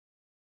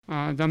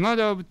The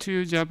murder of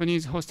 2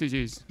 Japanese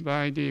hostages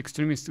by the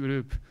extremist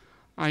group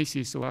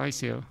ISIS or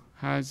ISIL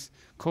has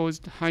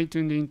caused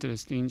heightened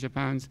interest in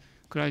Japan's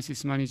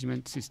crisis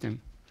management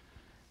system.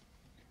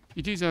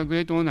 It is a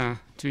great honor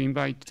to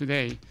invite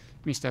today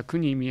Mr.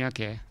 Kuni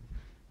Miyake,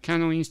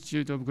 Canon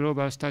Institute of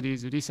Global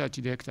Studies Research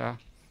Director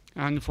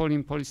and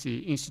Foreign Policy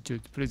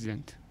Institute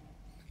President.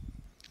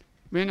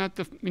 When at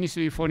the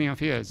Ministry of Foreign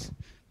Affairs,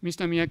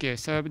 Mr. Miyake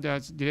served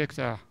as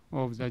Director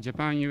of the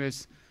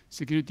Japan-US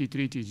Security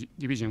Treaty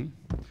Division,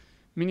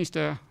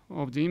 Minister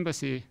of the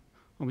Embassy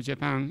of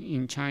Japan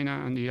in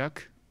China and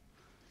Iraq,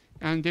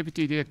 and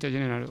Deputy Director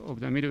General of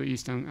the Middle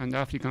Eastern and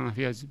African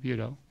Affairs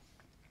Bureau.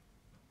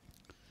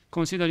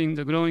 Considering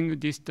the growing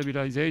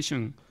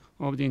destabilization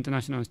of the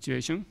international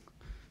situation,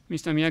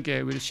 Mr.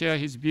 Miyake will share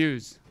his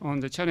views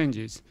on the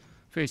challenges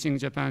facing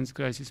Japan's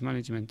crisis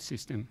management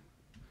system.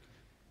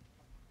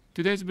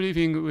 Today's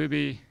briefing will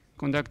be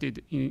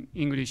conducted in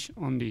English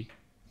only.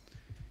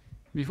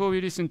 Before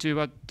we listen to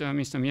what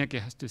Mr. Miyake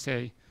has to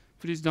say,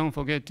 please don't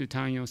forget to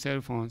turn your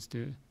cell phones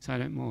to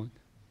silent mode.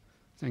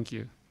 Thank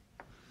you.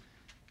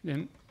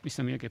 Then,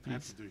 Mr. Miyake, please. I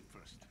have to do it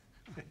first.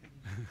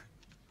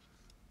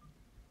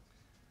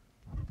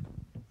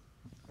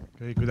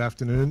 Okay, good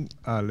afternoon,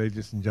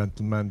 ladies and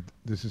gentlemen.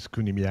 This is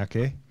Kuni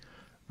Miyake.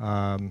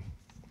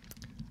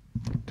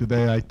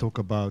 Today I talk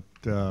about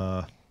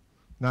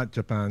not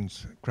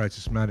Japan's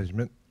crisis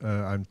management.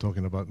 I'm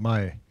talking about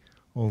my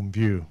own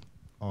view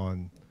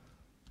on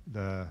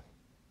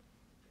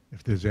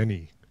if there's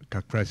any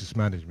crisis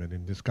management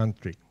in this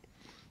country.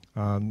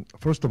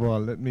 First of all,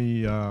 let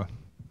me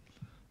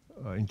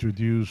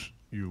introduce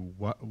you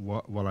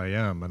what I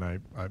am, and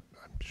I'm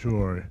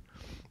sure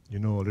you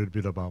know a little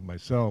bit about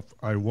myself.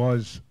 I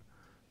was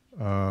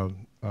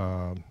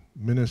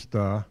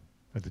minister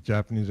at the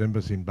Japanese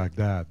embassy in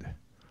Baghdad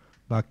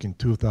back in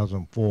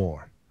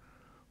 2004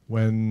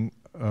 when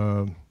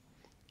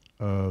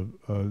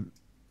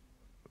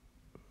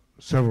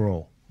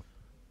several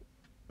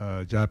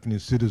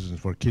Japanese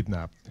citizens were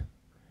kidnapped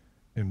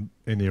in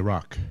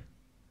Iraq.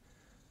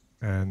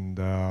 And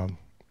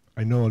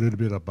I know a little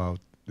bit about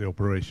the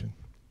operation.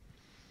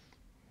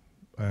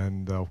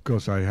 And of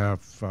course I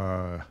have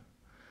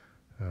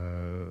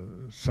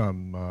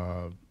some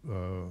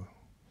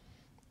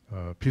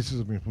pieces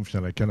of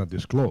information I cannot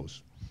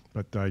disclose,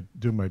 but I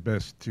do my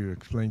best to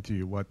explain to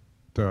you what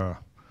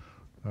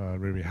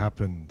really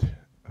happened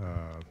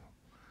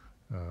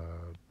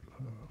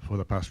for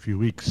the past few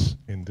weeks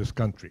in this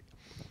country.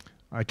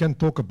 I can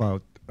talk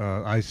about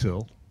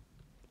ISIL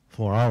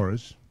for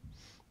hours,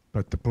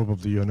 but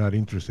probably you're not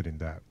interested in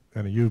that.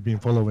 And you've been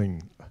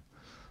following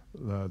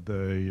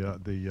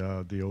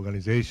the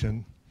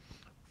organization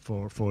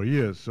for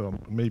years, so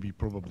maybe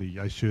probably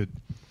I should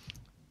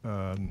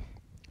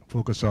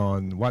focus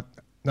on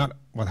not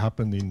what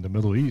happened in the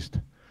Middle East,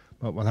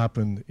 but what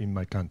happened in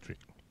my country.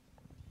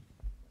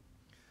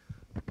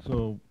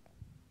 So,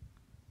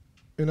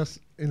 in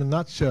a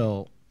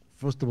nutshell,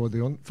 first of all,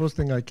 the first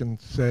thing I can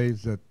say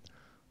is that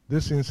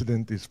this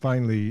incident is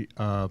finally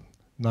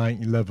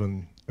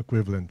 9/11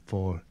 equivalent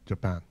for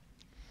Japan,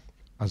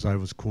 as I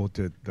was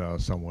quoted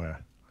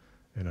somewhere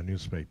in a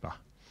newspaper.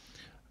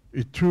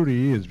 It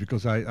truly is,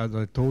 because as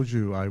I told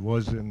you, I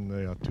was in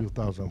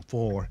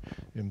 2004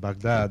 in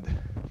Baghdad,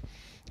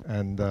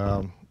 and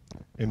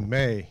in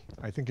May,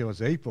 I think it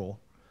was April,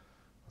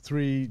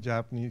 3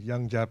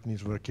 young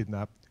Japanese were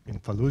kidnapped in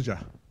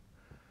Fallujah,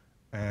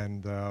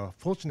 and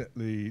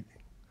fortunately,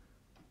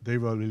 they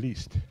were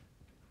released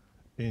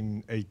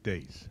in 8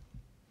 days.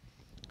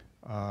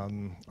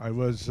 I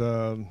was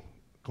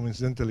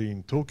coincidentally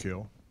in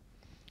Tokyo,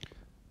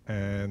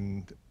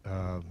 and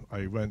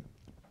I went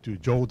to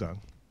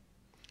Jordan,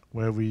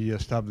 where we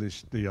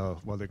established the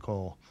what they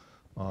call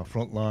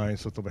frontline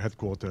sort of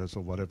headquarters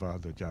or whatever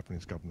the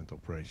Japanese government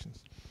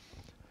operations.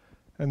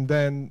 And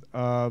then,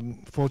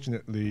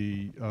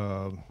 fortunately,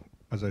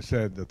 as I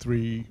said, the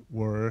 3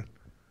 were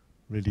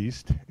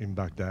released in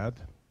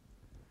Baghdad,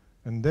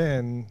 and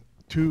then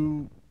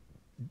 2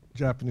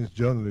 Japanese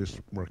journalists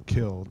were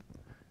killed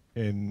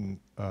in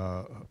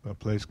a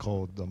place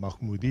called the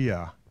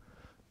Mahmoudiya,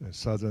 the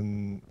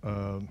southern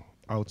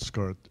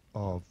outskirt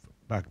of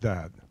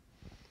Baghdad.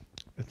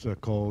 It's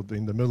called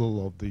in the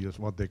middle of the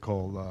what they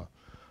call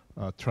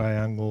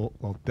triangle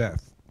of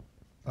death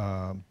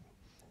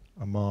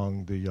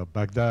among the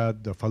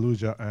Baghdad, the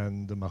Fallujah,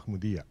 and the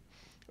Mahmoudiya.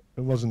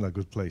 It wasn't a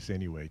good place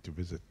anyway to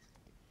visit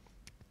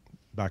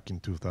back in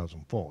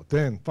 2004.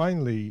 Then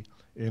finally,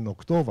 in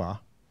October,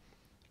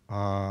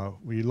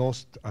 we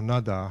lost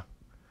another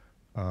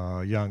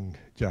young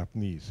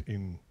Japanese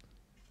in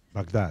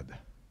Baghdad.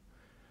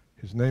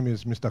 His name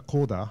is Mr.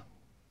 Koda,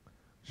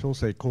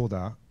 Shosei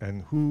Koda,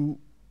 and who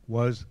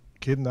was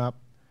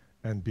kidnapped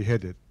and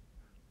beheaded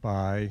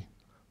by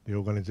the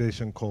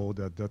organization called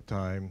at that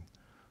time,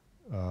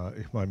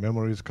 if my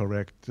memory is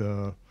correct,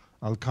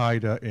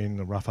 Al-Qaeda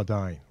in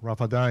Rafadain.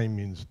 Rafadain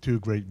means 2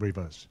 great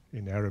rivers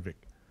in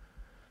Arabic.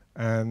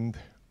 And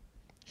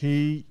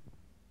his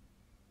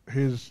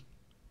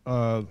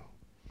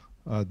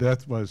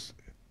death was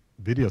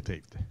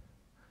videotaped.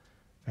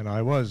 And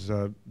I was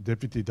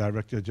Deputy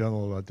Director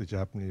General at the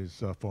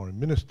Japanese Foreign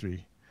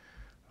Ministry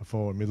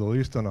for Middle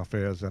Eastern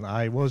Affairs, and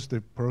I was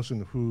the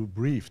person who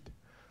briefed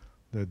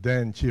the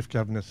then Chief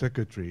Cabinet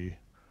Secretary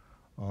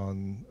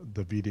on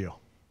the video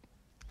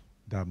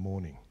that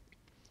morning.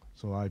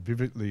 So I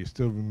vividly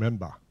still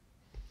remember.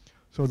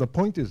 So the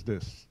point is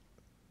this.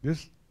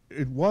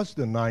 It was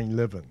the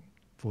 9/11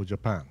 for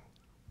Japan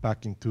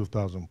back in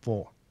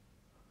 2004.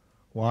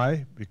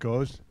 Why?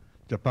 Because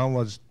Japan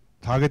was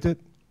targeted,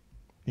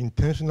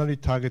 intentionally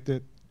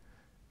targeted,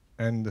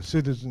 and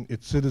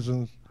its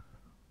citizens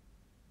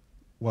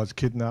was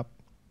kidnapped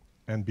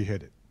and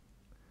beheaded,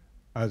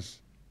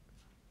 as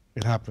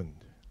it happened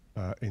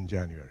in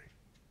January.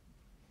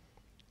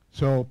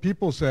 So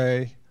people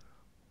say,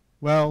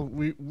 well,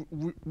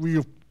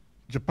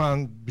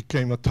 Japan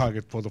became a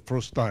target for the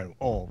first time.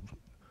 Oh,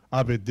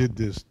 Abe did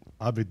this,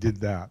 Abe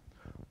did that.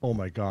 Oh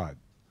my God,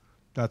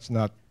 that's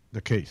not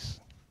the case.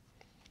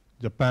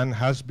 Japan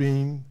has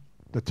been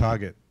the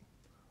target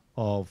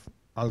of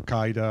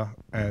Al-Qaeda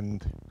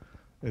and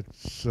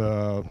its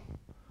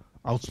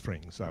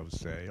outsprings, I would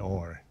say,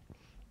 or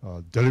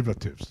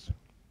derivatives,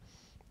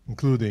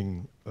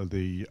 including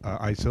the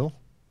ISIL,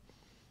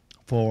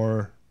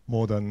 for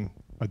more than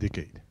a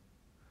decade.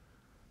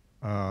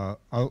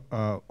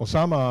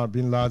 Osama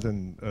bin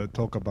Laden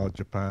talked about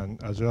Japan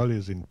as early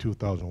as in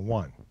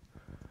 2001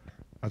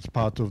 as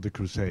part of the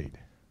crusade.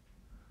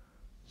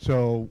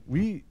 So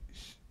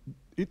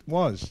it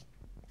was,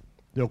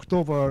 the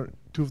October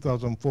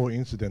 2004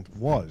 incident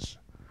was,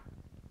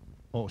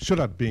 or should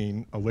have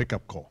been, a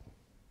wake-up call.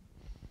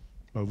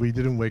 But we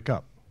didn't wake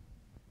up.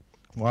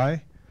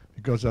 Why?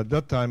 Because at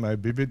that time, I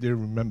vividly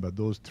remember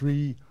those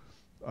three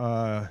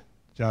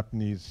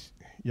Japanese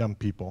young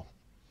people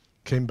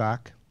came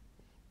back,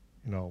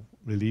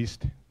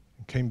 released,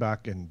 came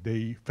back, and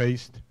they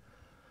faced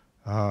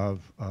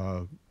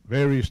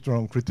very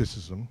strong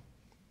criticism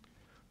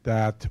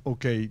that,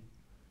 okay,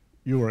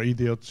 you are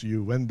idiots,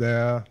 you went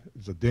there,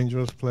 it's a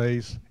dangerous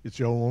place, it's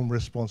your own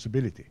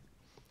responsibility.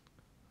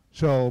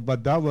 So,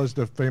 but that was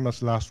the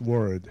famous last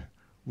word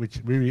which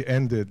really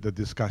ended the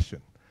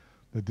discussion.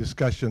 The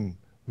discussion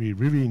we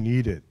really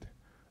needed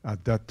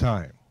at that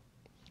time.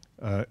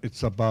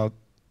 It's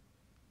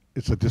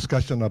a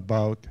discussion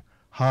about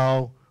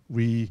how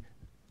we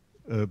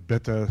could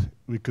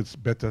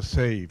better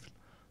save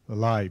the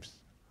lives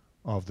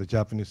of the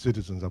Japanese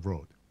citizens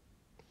abroad,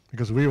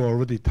 because we were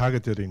already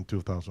targeted in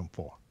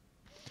 2004.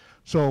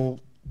 So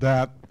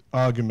that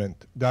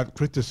argument, that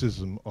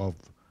criticism of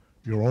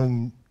your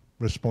own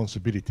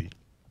responsibility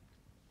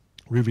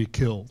really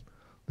killed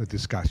the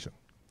discussion,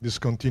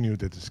 discontinued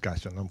the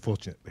discussion,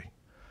 unfortunately.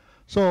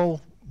 So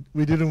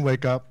we didn't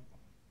wake up,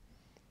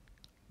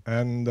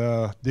 and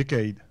a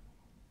decade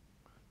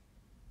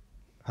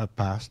had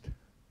passed.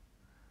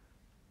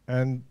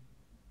 And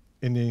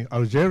in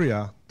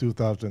Algeria,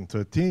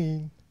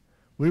 2013,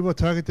 we were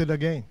targeted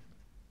again.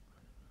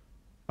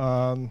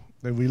 Then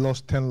we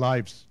lost 10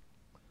 lives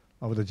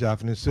of the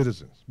Japanese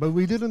citizens. But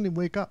we didn't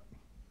wake up.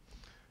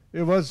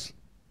 It was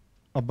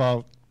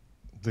about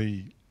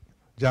the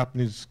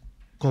Japanese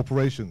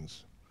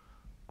corporations'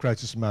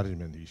 crisis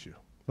management issue.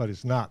 But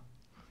it's not.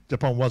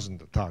 Japan wasn't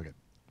the target.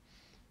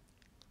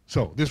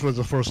 So this was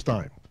the first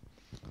time.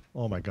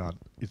 Oh my God,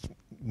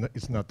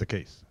 it's not the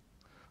case.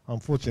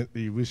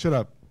 Unfortunately, we should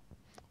have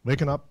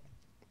waken up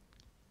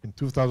in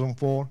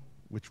 2004,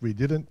 which we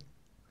didn't.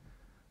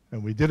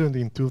 And we didn't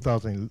in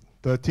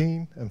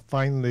 2013. And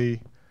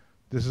finally,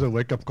 this is a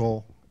wake-up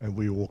call, and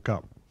we woke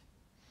up.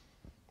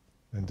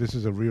 And this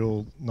is a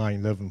real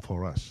 9/11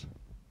 for us.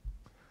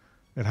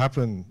 It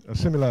happened, a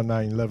similar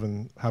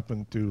 9/11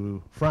 happened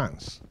to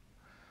France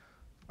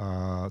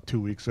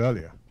 2 weeks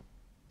earlier.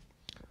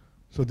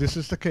 So this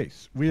is the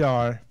case. We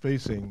are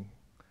facing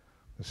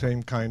the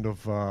same kind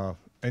of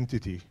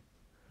entity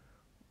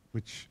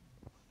which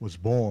was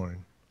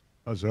born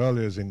as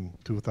early as in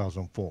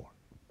 2004.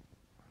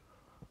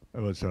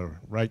 It was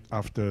right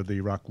after the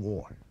Iraq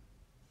War.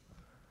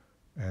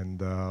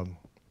 And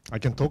I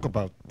can talk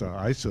about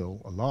ISIL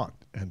a lot,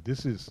 and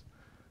this is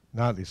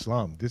not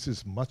Islam. This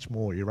is much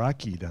more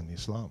Iraqi than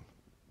Islam.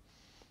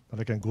 But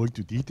I can go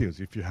into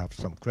details if you have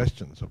some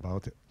questions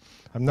about it.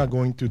 I'm not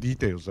going into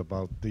details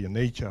about the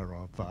nature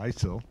of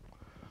ISIL,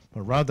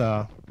 but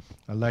rather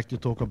I'd like to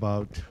talk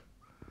about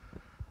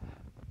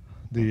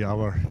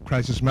our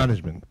crisis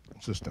management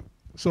system.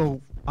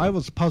 So I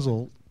was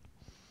puzzled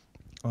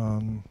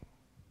a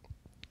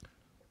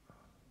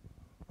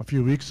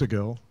few weeks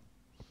ago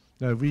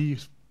that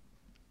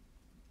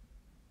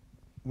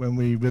when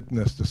we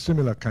witnessed a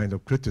similar kind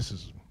of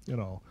criticism,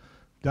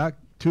 that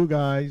two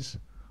guys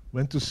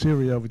went to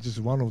Syria, which is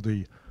one of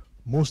the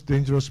most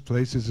dangerous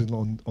places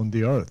on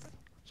the earth.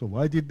 So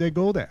why did they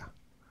go there?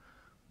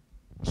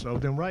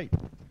 Serve them right.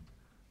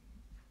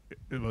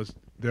 It was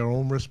their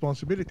own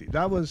responsibility.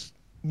 That was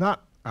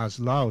not as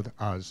loud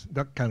as,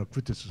 that kind of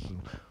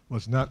criticism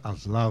was not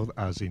as loud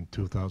as in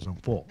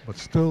 2004. But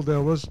still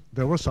there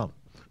were some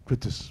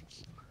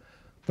criticisms.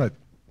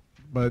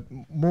 But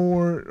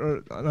more,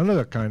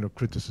 another kind of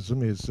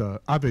criticism is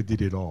Abe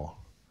did it all.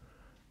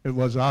 it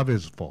was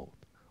Abe's fault.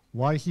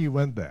 Why he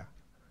went there,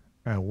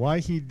 and why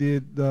he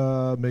did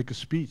make a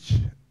speech,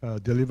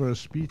 deliver a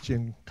speech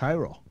in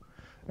Cairo,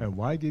 and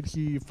why did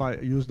he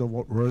use the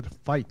word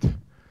fight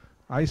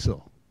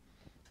ISIL?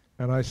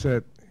 And I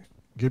said,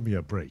 give me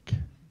a break.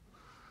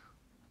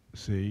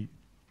 See,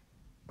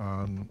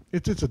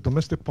 it's a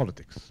domestic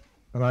politics,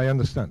 and I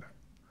understand that.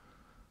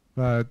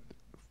 But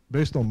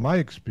based on my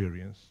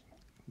experience,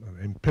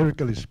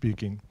 empirically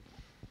speaking,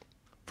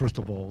 first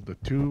of all, the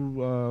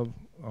two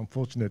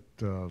unfortunate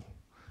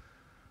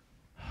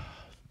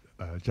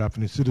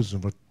Japanese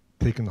citizens were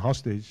taken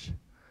hostage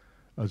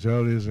as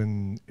early as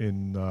in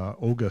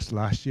August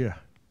last year.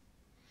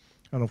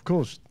 And of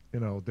course,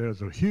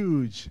 there's a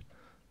huge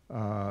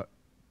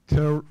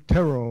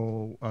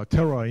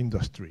terror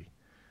industry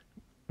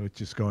which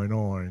is going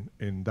on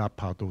in that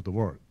part of the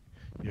world.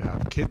 You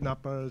have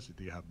kidnappers,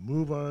 you have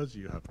movers,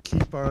 you have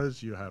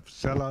keepers, you have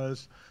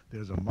sellers,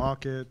 there's a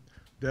market.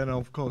 Then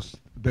of course,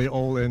 they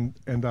all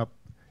end up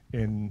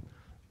in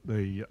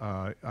the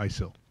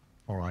ISIL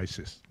or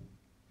ISIS.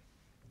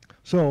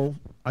 So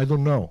I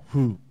don't know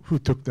who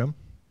took them.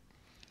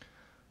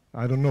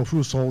 I don't know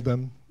who sold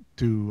them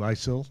to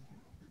ISIL,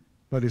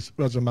 but it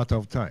was a matter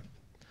of time.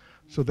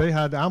 So they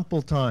had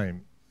ample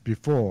time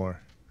before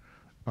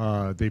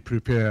they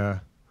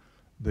prepare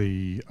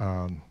their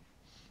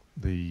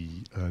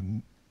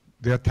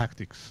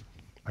tactics,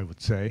 I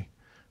would say,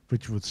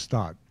 which would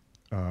start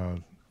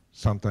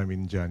sometime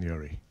in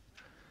January.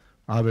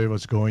 Abe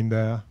was going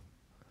there,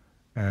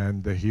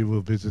 and he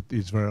will visit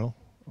Israel.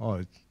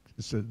 Oh,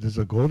 there's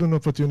a golden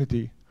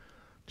opportunity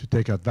to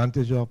take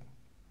advantage of.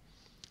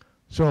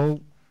 So,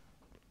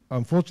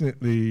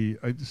 unfortunately,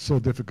 it's so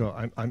difficult.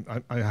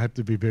 I have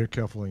to be very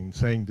careful in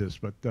saying this,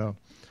 but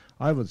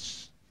I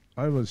was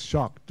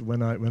shocked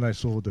when I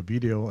saw the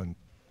video on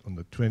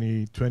the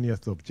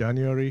 20th of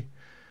January,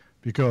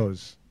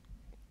 because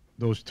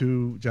those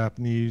two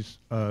Japanese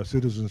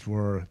citizens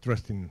were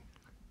dressed in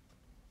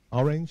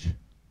orange,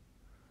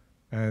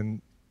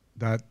 and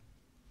that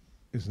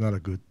is not a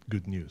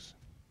good news.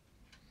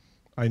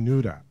 I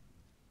knew that.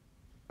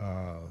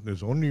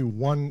 There's only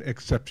one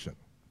exception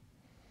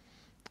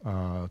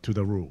to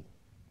the rule,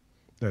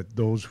 that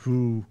those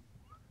who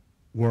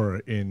were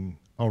in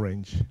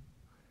orange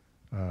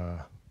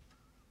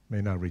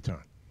may not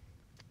return.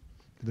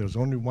 There's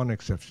only one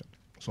exception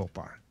so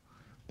far.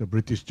 The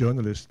British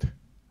journalist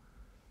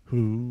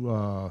who,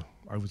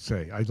 I would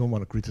say, I don't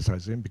want to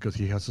criticize him because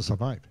he has to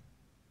survive.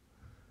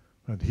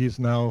 But he's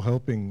now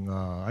helping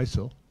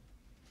ISIL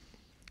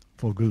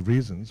for good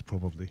reasons,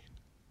 probably.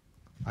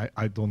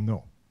 I don't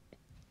know.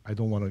 I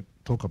don't want to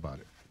talk about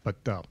it. But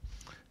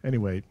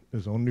anyway,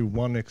 there's only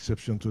one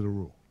exception to the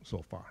rule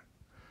so far.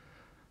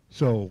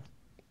 So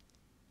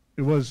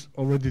it was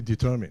already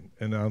determined,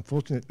 and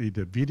unfortunately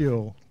the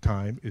video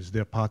time is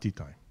their party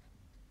time.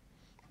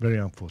 Very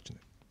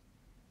unfortunate.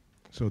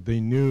 So they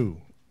knew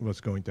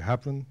what's going to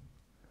happen,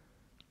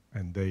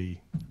 and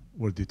they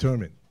were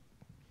determined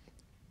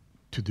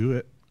to do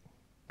it,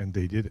 and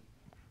they did it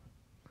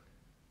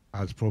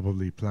as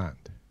probably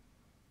planned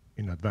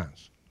in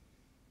advance.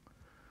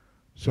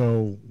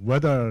 So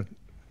whether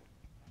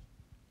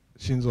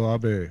Shinzo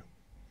Abe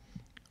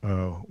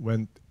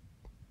went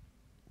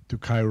to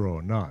Cairo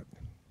or not,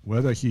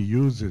 whether he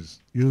used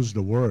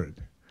the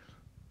word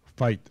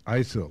fight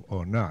ISIL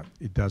or not,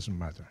 it doesn't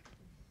matter.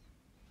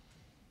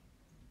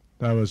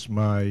 That was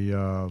my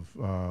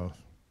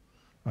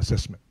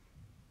assessment.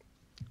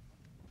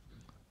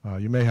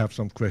 You may have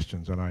some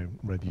questions, and I'm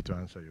ready to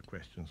answer your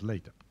questions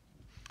later.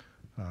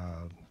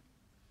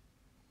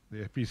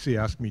 The FPC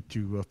asked me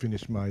to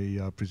finish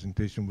my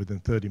presentation within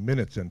 30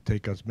 minutes and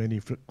take as many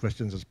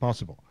questions as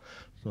possible.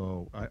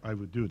 So I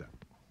would do that.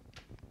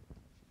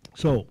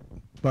 So,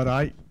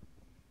 but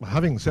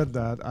having said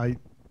that, I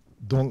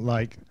don't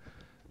like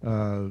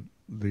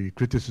the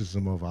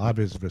criticism of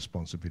Abe's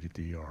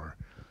responsibility or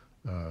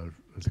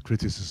the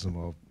criticism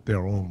of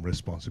their own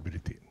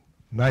responsibility.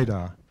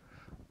 Neither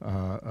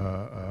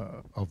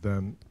of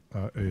them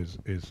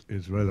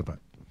is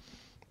relevant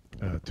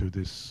to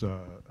this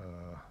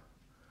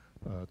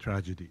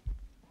tragedy.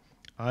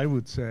 I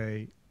would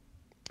say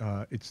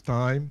it's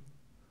time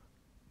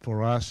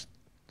for us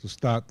to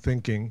start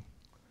thinking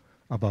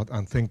about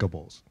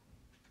unthinkables,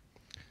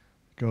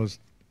 because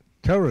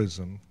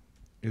terrorism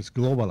is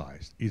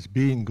globalized, is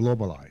being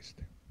globalized.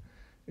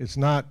 It's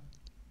not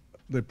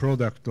the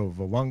product of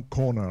one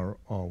corner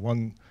or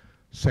one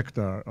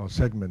sector or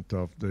segment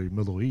of the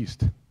Middle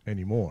East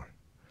anymore.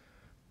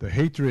 The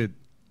hatred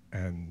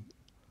and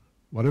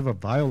whatever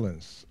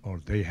violence or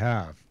they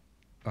have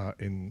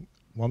in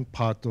one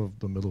part of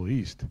the Middle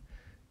East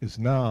is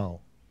now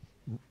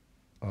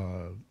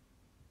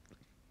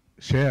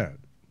shared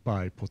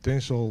by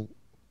potential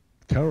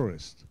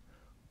terrorists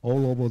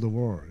all over the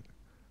world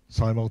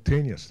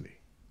simultaneously,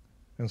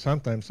 and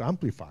sometimes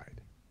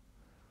amplified.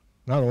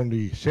 Not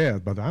only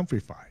shared, but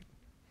amplified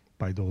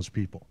by those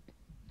people.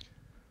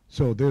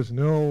 So there's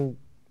no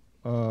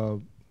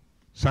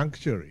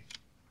sanctuary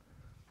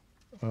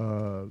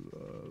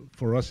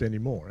for us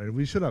anymore. And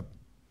we should have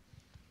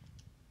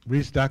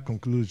reached that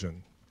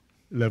conclusion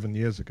 11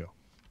 years ago.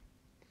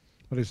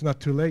 But it's not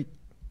too late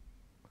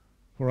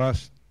for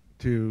us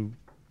to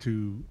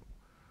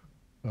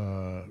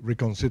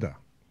reconsider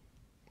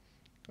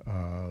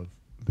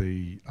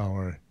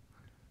our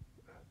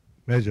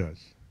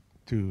measures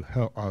to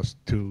help us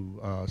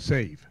to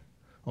save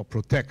or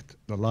protect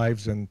the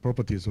lives and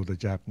properties of the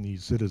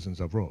Japanese citizens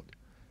abroad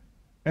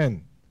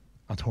and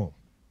at home.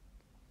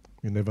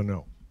 You never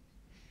know.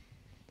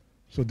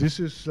 So this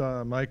is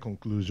my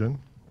conclusion,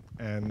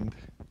 and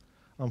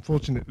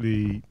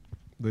unfortunately,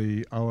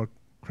 our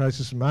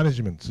crisis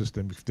management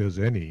system, if there's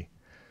any,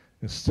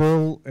 is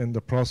still in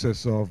the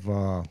process of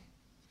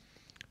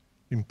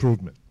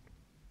improvement.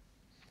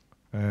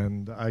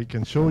 And I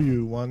can show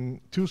you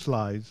two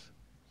slides.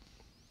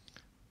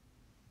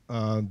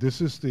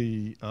 This is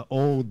the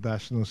old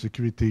national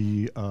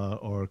security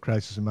or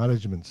crisis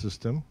management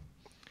system.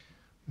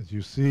 As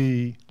you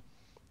see,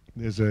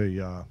 there's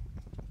a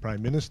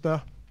prime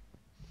minister,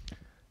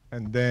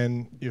 and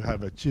then you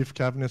have a chief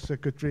cabinet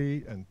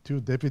secretary and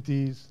 2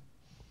 deputies.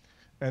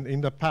 And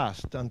in the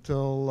past,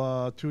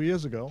 until 2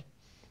 years ago,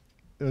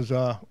 there's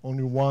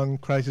only 1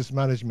 crisis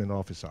management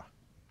officer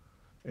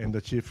in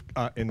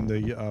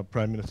the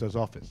prime minister's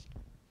office.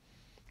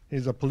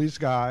 He's a police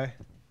guy,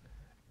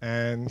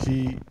 and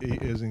he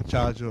is in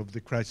charge of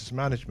the crisis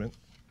management.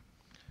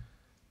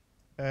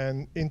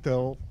 And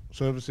Intel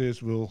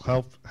services will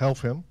help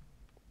him.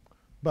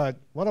 But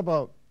what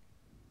about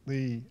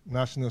the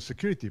national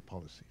security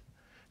policy?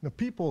 Now,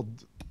 people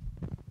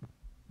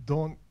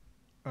don't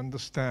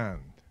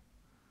understand.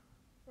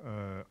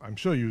 I'm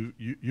sure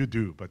you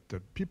do, but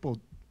people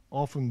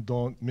often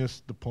don't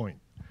miss the point.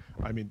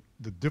 I mean,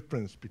 the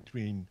difference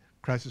between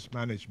crisis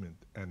management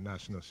and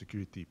national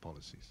security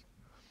policies.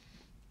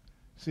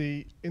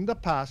 See, in the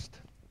past,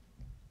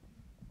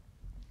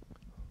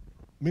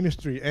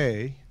 Ministry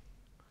A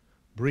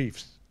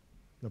briefs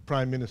the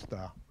Prime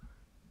Minister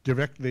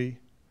directly,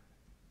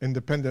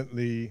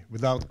 independently,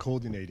 without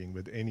coordinating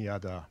with any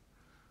other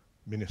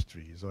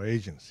ministries or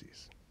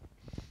agencies.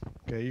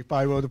 Okay, if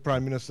I were the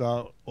Prime Minister,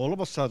 all of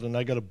a sudden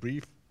I got a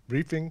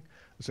briefing,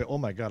 I say, oh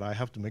my God, I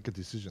have to make a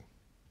decision,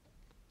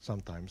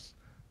 sometimes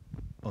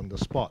on the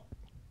spot.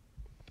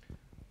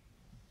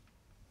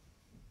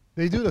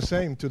 They do the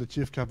same to the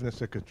Chief Cabinet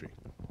Secretary.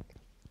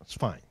 That's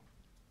fine.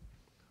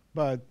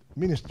 But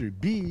Ministry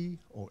B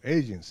or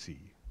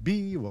agency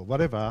B or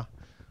whatever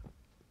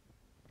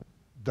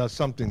does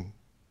something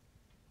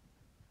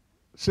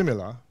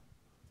similar,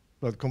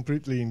 but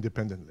completely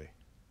independently.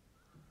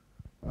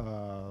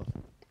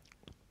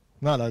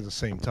 Not at the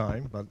same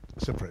time, but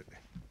separately.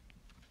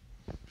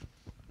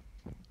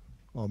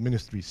 Or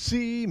Ministry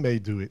C may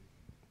do it.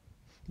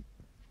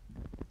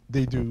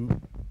 They do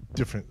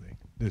differently.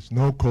 There's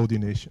no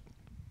coordination.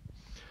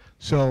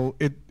 So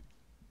it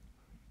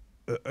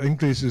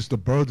increases the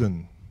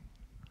burden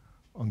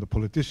on the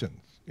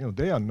politicians. You know,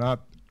 they are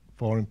not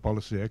foreign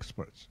policy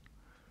experts,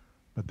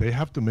 but they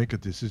have to make a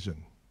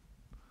decision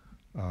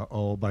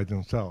all by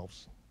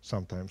themselves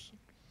sometimes.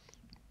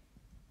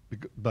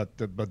 But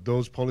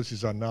those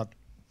policies are not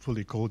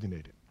fully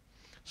coordinated.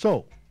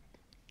 So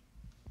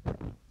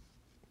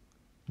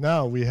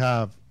now we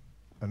have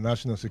a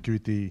National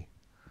Security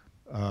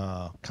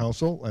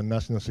Council and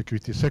National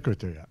Security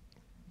Secretariat.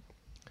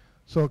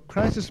 So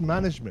crisis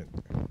management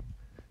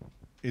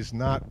is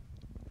not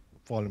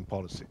foreign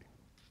policy.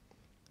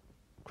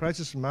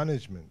 Crisis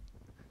management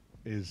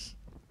is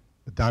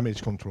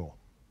damage control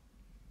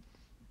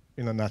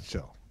in a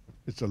nutshell.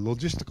 It's a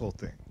logistical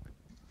thing.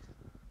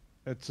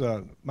 It's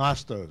a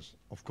master's,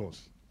 of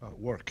course,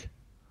 work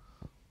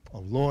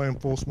of law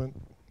enforcement,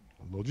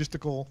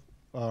 logistical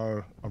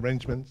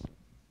arrangements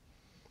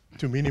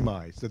to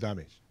minimize the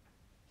damage.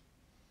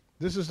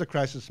 This is the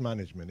crisis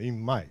management in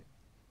my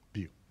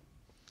view.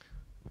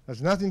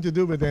 Has nothing to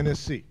do with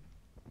NSC.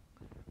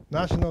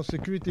 National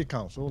Security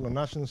Council, the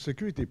national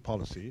security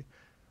policy,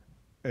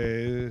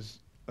 is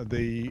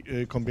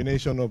the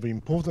combination of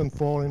important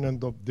foreign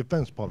and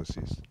defense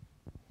policies.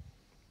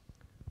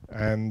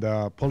 And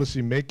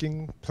policy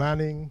making,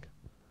 planning,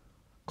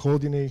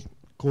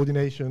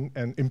 coordination,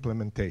 and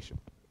implementation.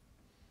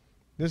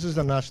 This is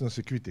the National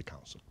Security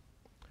Council.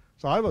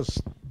 So I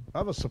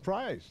was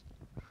surprised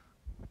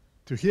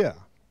to hear,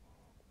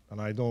 and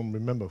I don't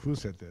remember who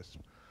said this,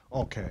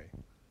 okay,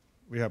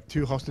 we have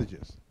 2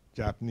 hostages,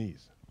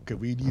 Japanese. Okay,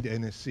 we need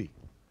NSC.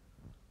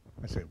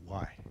 I said,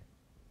 why?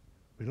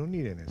 We don't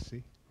need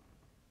NSC.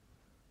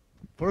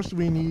 First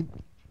we need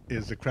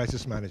is the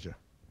crisis manager.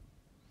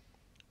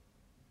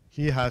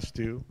 He has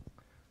to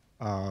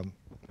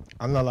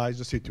analyze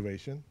the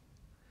situation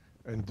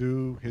and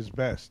do his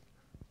best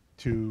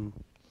to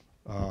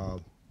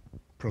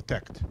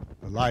protect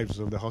the lives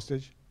of the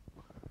hostage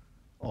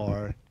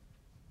or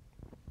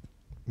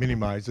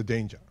minimize the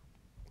danger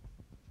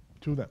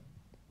to them.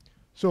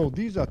 So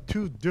these are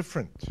 2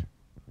 different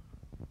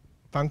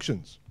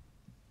functions,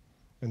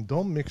 and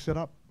don't mix it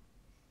up.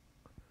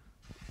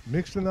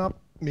 Mixing up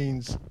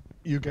means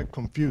you get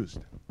confused.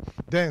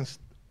 Then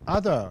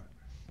other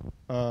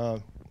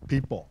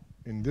people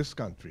in this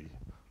country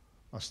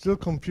are still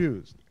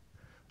confused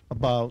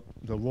about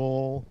the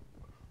role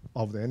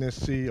of the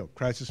NSC or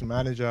crisis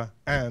manager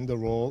and the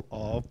role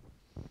of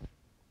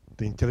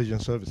the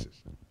intelligence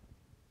services.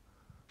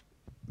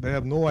 They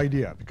have no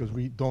idea because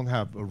we don't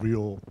have a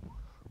real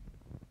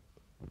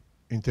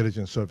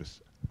intelligence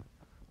service,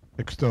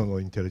 external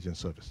intelligence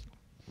service.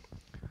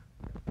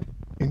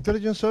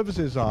 Intelligence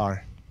services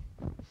are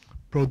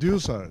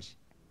producers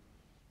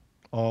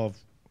of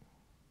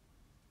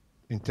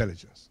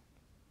intelligence.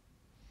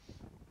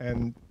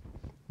 And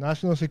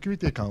National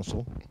Security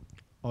Council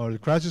or the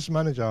crisis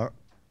manager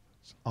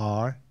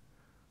are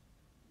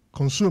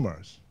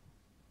consumers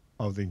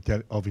of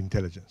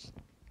intelligence.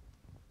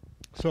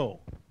 So,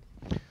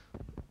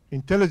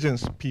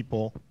 intelligence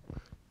people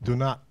do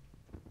not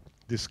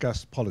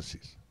discuss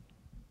policies.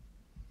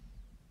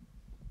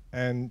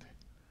 And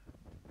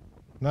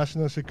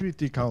National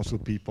Security Council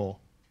people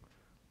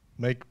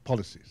make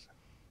policies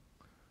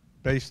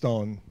based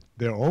on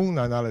their own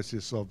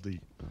analysis of the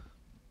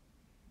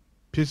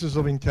pieces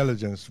of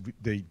intelligence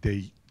they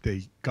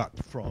got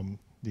from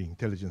the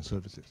intelligence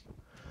services.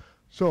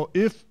 So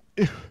if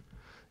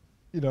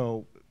you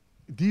know,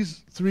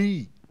 these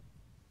three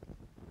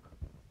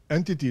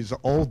entities are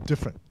all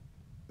different.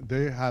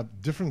 They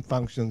have different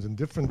functions and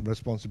different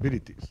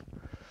responsibilities.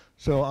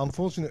 So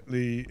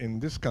unfortunately, in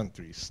this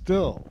country,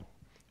 still,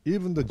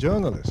 even the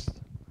journalists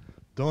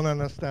don't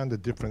understand the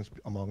difference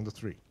among the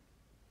three.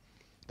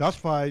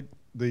 That's why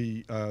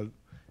the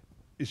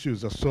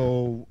issues are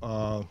so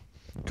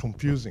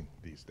confusing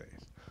these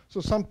days. So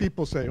some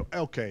people say,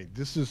 okay,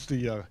 this is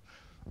the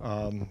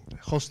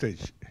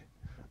hostage,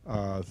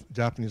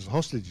 Japanese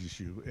hostage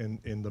issue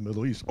in the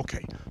Middle East.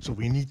 Okay, so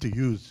we need to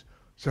use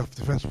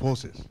self-defense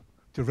forces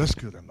to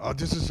rescue them.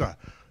 This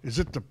is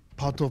it the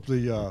part of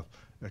the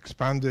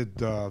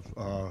expanded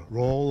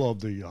role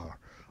of the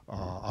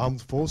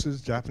armed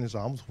forces, Japanese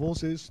armed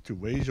forces, to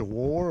wage a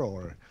war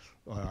or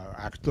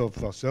act of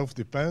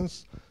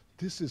self-defense?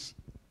 This is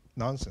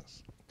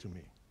nonsense to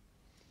me.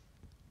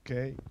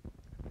 Okay,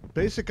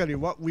 basically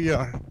what we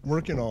are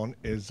working on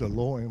is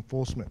law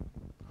enforcement,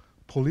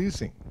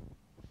 policing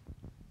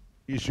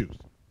issues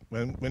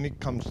when it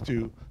comes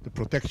to the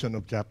protection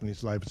of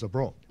Japanese lives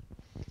abroad.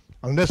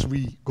 Unless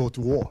we go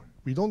to war.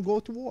 We don't go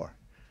to war.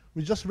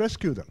 We just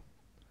rescue them.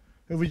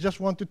 And we just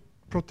want to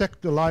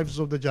protect the lives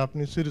of the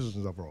Japanese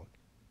citizens abroad,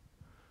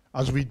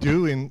 as we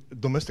do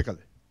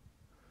domestically.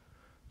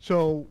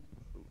 So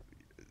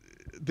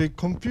the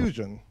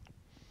confusion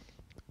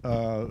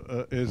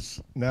is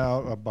now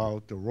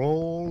about the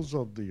roles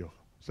of the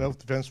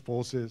self-defense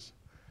forces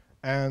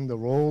and the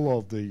role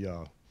of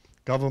the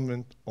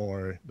government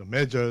or the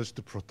measures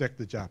to protect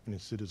the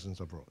Japanese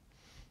citizens abroad.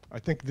 I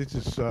think this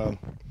is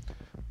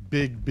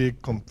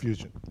big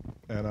confusion,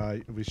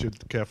 and we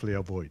should carefully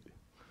avoid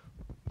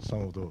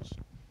some of those.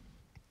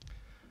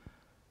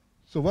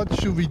 So what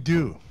should we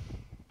do?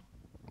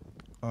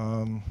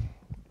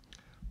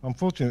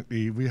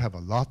 Unfortunately, we have a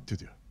lot to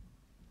do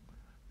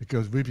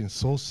because we've been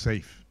so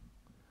safe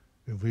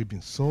and we've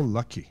been so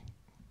lucky.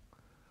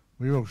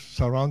 We were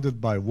surrounded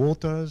by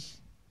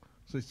waters,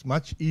 so it's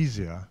much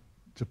easier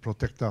to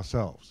protect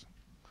ourselves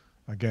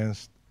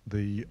against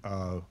the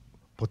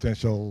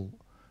potential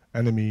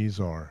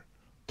enemies or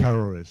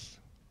terrorists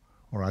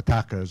or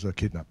attackers or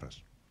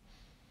kidnappers.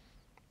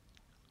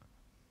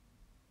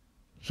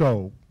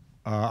 So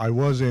I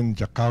was in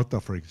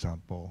Jakarta, for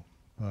example,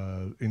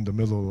 in the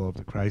middle of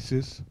the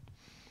crisis,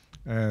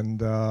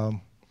 and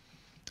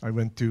I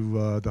went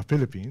to the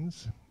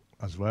Philippines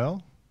as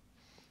well,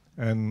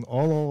 and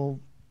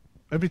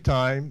every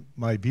time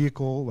my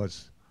vehicle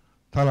was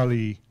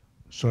thoroughly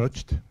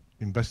searched,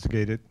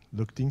 investigated,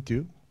 looked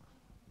into,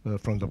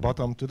 from the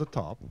bottom to the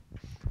top.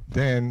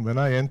 Then when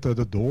I enter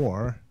the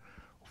door,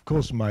 of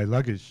course my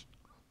luggage,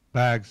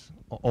 bags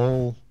are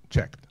all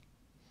checked.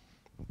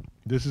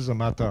 This is a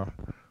matter,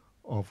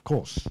 of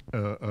course,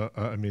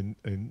 I mean,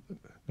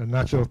 a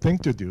natural thing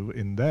to do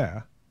in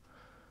there.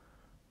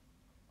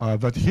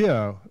 But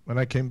here, when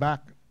I came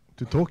back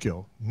to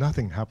Tokyo,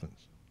 nothing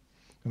happens.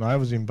 And I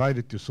was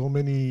invited to so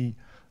many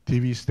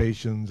TV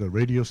stations,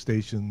 radio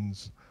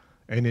stations,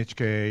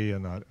 NHK,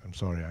 and I'm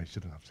sorry, I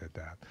shouldn't have said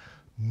that.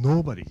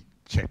 Nobody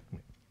checked me.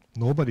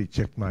 Nobody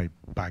checked my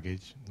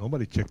baggage.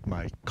 Nobody checked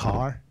my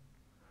car.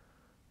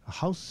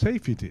 How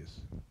safe it is.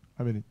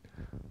 I mean,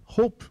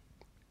 hope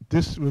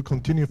this will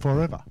continue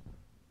forever.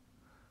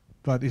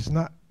 But it's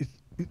not,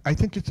 I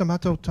think it's a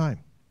matter of time.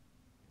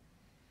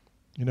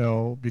 You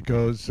know,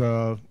 because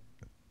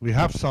we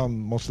have some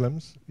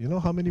Muslims. You know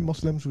how many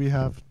Muslims we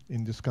have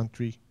in this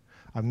country?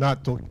 I'm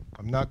not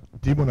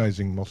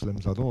demonizing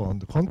Muslims at all. On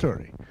the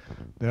contrary,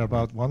 there are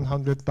about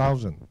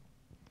 100,000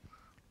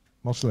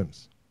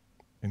 Muslims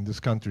in this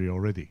country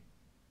already.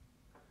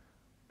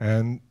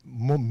 And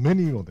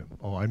many of them,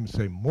 or I'm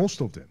saying most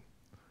of them,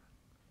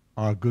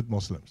 are good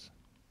Muslims.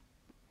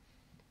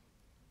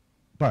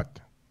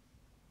 But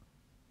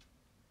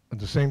at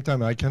the same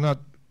time, I cannot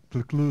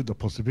preclude the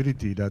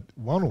possibility that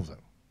one of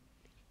them,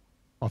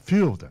 a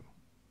few of them,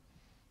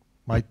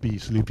 might be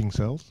sleeping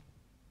cells,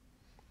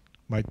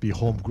 might be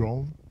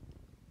homegrown,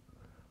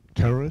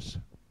 terrorists?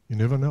 You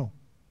never know.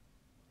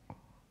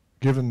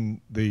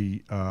 Given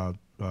the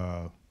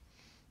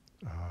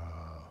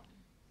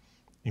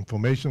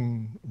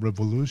information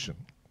revolution,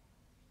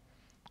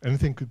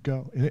 anything could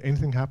go,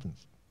 anything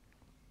happens.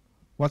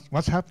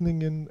 What's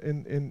happening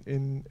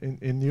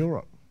in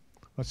Europe?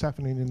 What's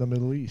happening in the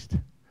Middle East?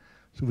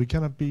 So we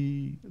cannot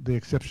be the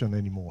exception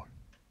anymore.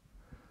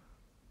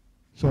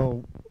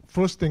 So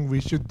first thing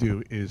we should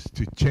do is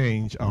to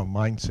change our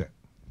mindset.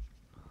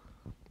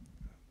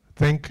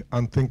 Think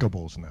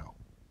unthinkables now.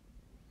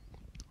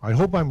 I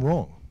hope I'm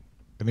wrong.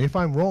 And if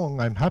I'm wrong,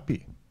 I'm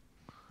happy.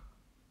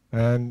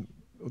 And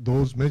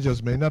those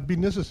measures may not be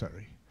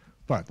necessary.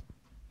 But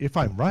if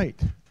I'm right,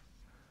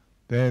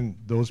 then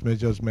those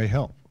measures may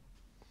help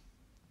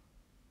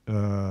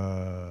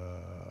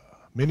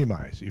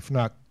minimize, if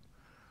not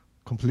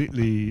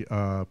completely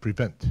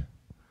prevent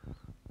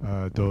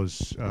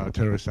those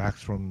terrorist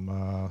acts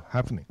from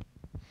happening.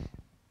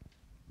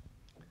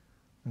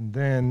 And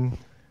then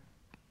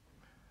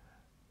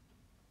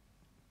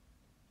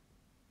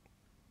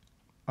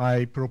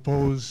I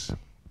propose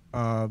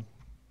an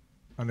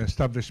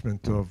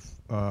establishment of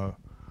a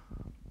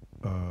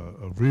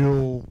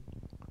real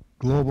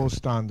global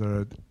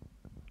standard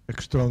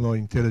external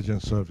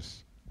intelligence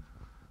service,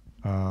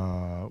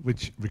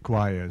 which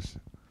requires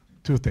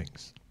two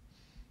things.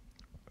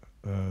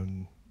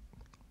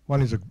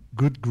 One is a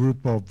good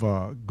group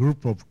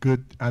of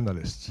good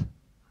analysts,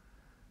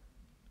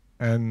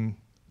 and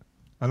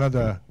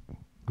another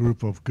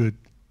group of good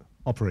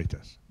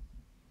operators.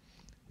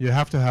 You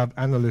have to have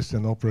analysts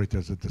and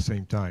operators at the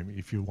same time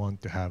if you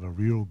want to have a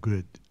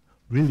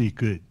really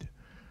good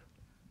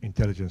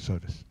intelligence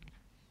service.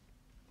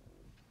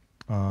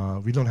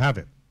 We don't have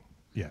it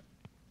yet.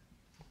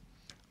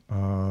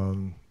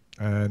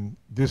 And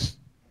this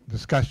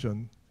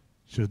discussion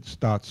should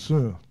start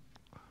sooner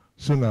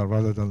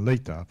rather than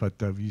later,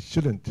 but we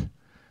shouldn't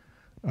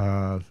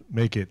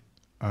make it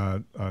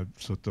a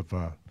sort of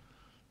a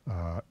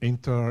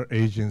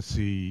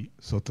inter-agency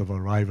sort of a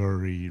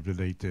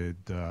rivalry-related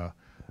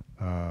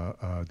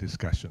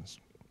discussions.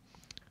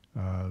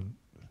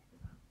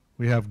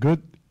 We have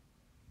good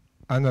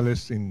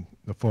analysts in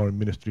the foreign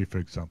ministry, for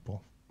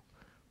example.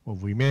 Well,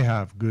 we may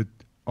have good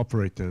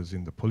operators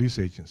in the police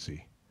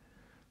agency,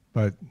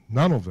 but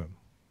none of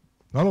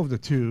the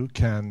two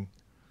can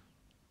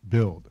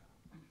build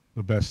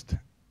the best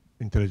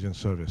intelligence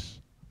service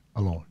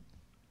alone.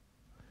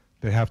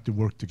 They have to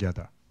work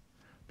together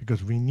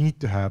because we need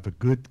to have a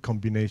good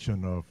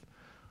combination of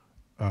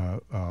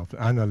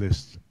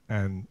analysts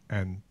and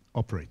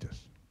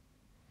operators.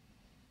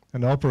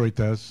 And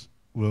operators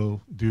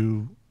will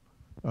do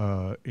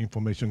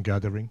information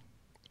gathering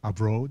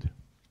abroad,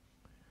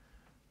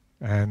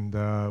 and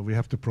we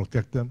have to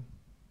protect them.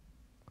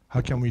 How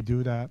can we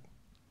do that?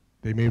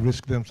 They may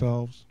risk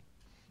themselves.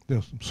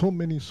 There's so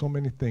many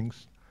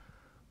things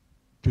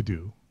to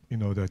do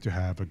in order to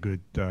have a good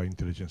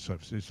intelligence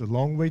service. It's a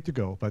long way to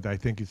go, but I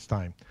think it's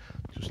time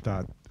to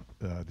start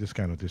this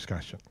kind of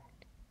discussion.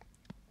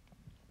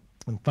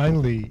 And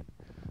finally,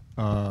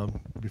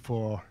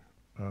 before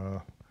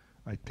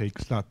I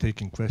start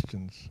taking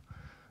questions,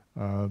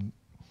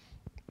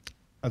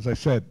 as I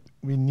said,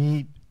 we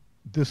need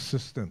this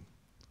system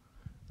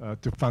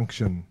to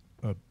function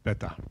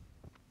better.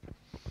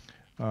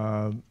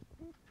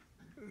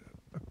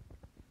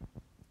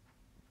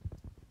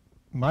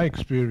 My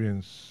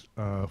experience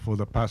for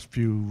the past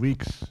few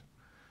weeks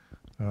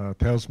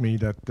tells me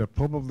that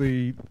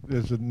probably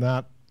there's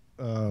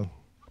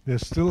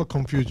still a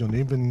confusion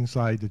even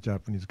inside the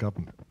Japanese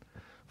government,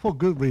 for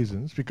good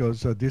reasons,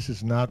 because this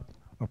is not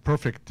a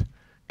perfect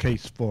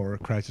case for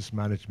crisis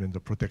management or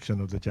protection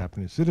of the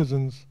Japanese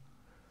citizens.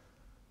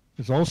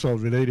 It's also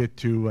related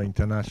to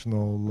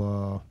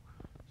international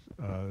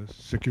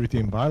security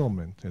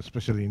environment,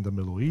 especially in the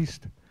Middle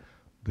East.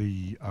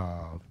 The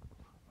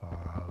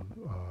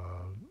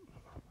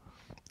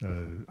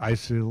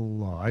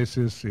ISIL or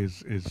ISIS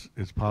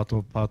is part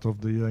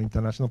of the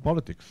international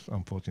politics,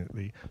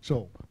 unfortunately.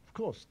 So, of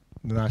course,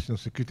 the National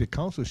Security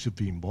Council should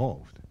be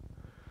involved.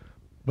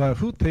 But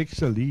who takes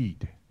the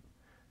lead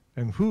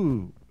and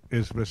who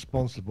is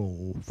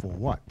responsible for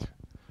what?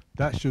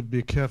 That should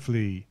be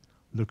carefully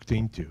looked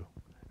into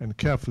and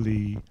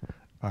carefully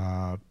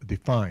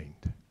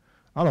defined.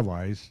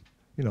 Otherwise,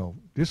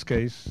 this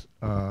case,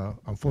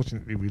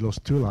 unfortunately, we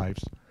lost 2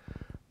 lives,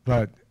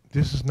 but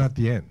this is not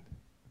the end.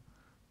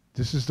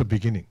 This is the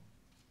beginning.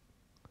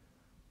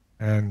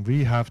 And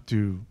we have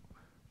to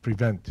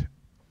prevent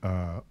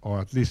or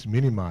at least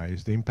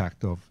minimize the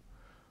impact of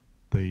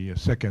the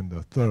second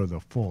or third or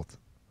fourth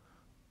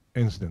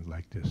incident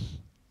like this.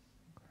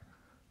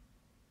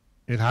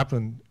 It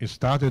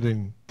started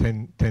in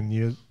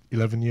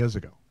 11 years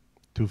ago,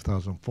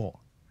 2004.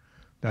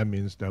 That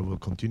means that will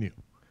continue,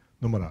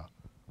 no matter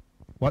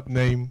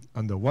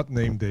under what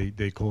name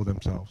they call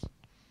themselves.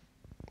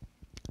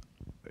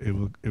 It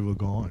will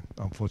go on,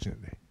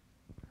 unfortunately.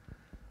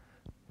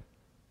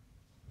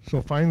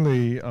 So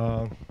finally,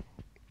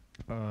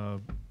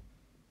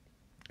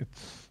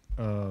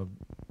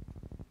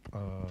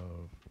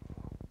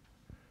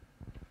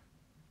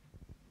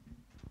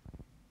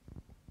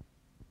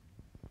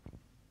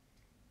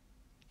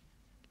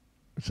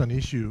 it's an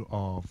issue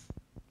of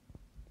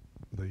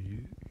the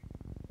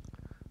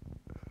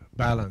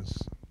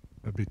balance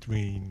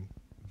between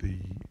the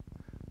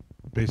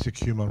basic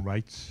human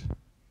rights,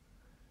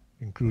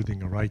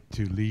 including a right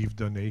to leave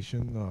the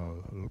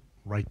nation,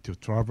 right to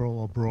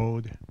travel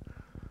abroad,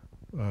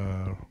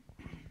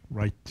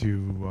 right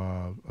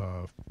to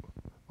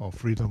or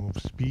freedom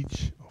of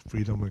speech, or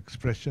freedom of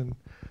expression.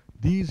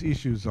 These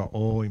issues are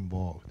all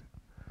involved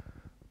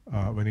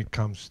when it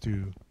comes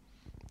to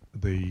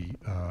the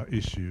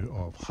issue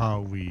of how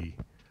we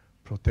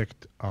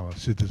protect our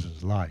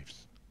citizens'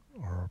 lives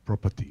or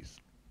properties.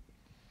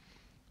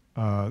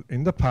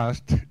 In the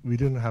past, we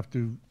didn't have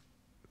to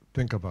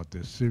think about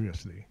this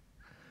seriously.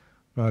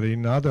 But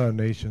in other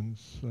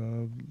nations,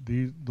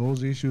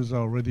 those issues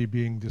are already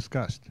being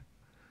discussed.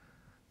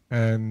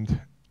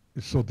 And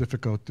it's so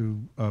difficult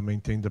to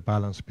maintain the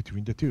balance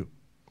between the two.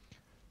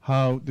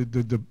 How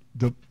the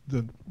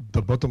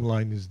bottom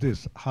line is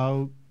this: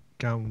 how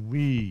can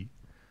we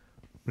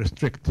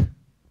restrict,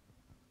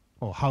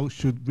 or how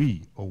should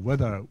we, or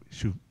whether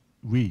should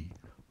we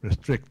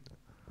restrict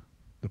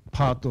the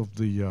part of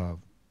the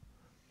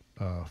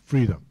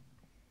freedom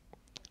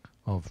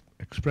of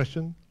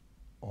expression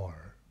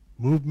or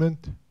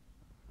movement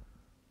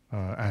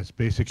as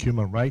basic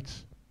human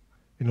rights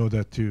in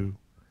order to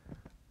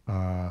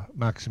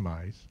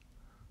maximize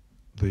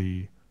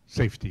the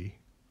safety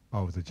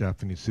of the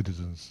Japanese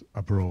citizens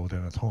abroad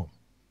and at home.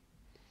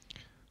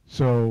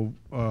 So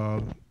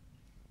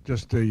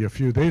just a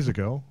few days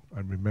ago, I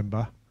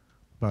remember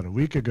about a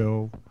week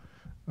ago,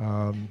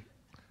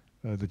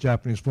 the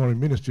Japanese Foreign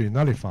Ministry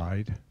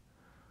nullified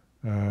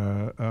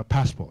a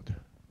passport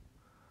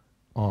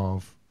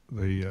of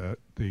the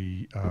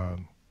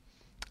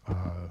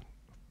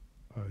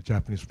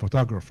Japanese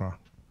photographer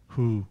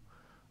who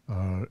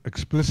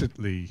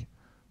explicitly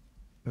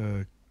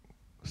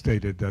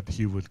stated that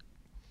he would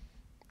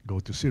go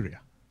to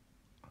Syria.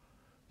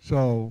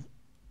 So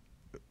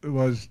it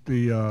was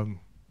the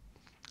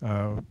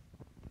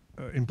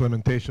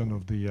implementation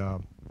of the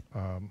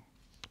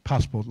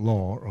passport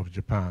law of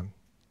Japan.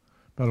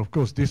 But of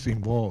course, this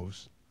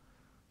involves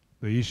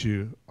the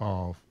issue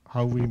of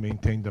how we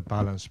maintain the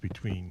balance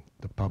between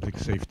the public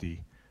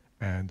safety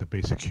and the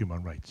basic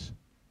human rights.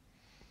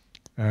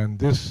 And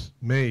this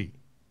may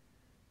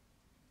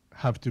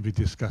have to be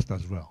discussed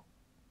as well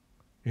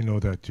in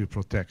order to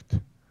protect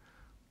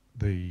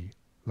the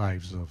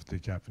lives of the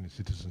Japanese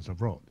citizens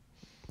abroad.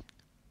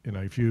 You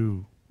know, if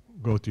you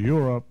go to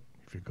Europe,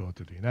 if you go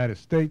to the United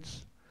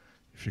States,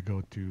 if you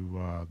go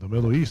to the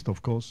Middle East,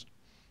 of course,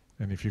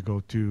 and if you go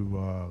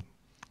to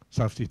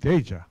Southeast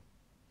Asia,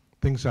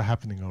 things are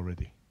happening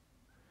already.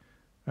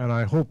 And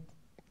I hope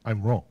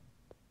I'm wrong,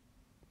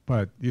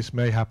 but this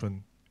may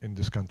happen in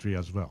this country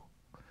as well.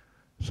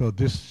 So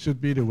this should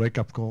be the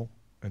wake-up call,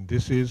 and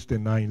this is the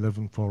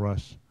 9/11 for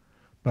us.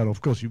 But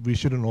of course, we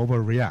shouldn't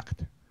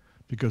overreact,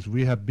 because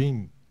we have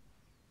been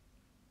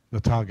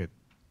the target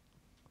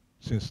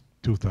since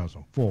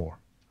 2004.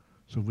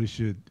 So we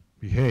should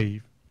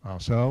behave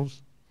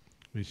ourselves.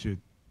 We should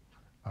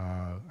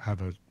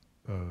have a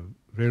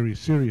very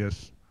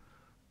serious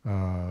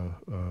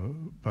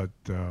but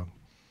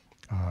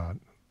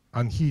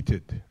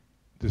unheated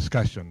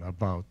discussion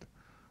about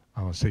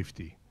our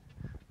safety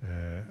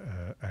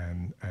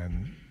and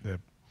the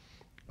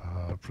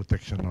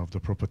protection of the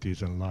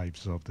properties and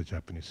lives of the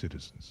Japanese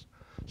citizens.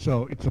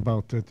 So it's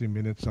about 30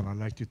 minutes, and I'd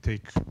like to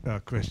take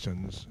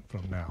questions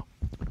from now.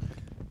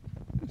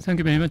 Thank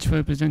you very much for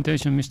your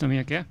presentation, Mr.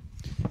 Miyake.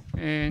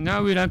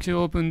 Now we'd like to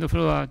open the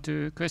floor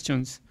to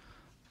questions.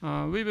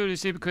 We will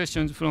receive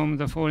questions from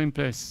the foreign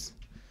press.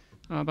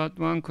 About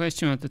one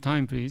question at a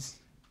time,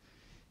 please.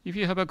 If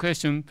you have a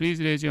question, please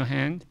raise your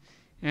hand.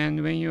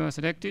 And when you are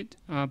selected,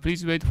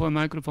 please wait for a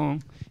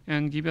microphone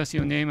and give us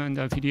your name and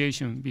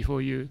affiliation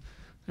before you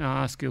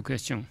ask your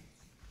question.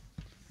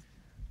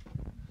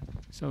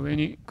 So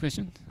any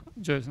questions?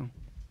 Joel-san.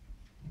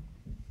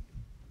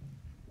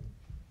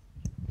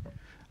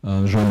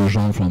 Jean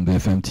Lejean from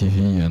BFM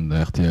TV and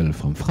RTL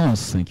from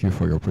France. Thank you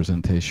for your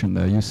presentation.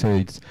 You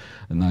say it's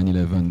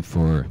 9/11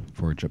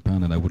 for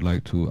Japan, and I would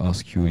like to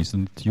ask you,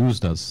 isn't it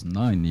used as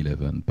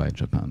 9/11 by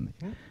Japan?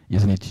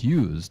 Isn't it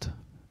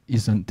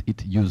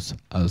used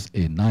as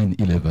a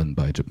 9/11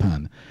 by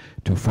Japan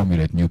to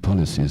formulate new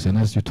policies? And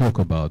as you talk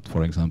about,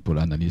 for example,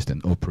 analysts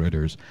and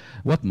operators,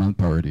 what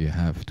manpower do you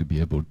have to be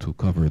able to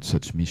cover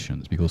such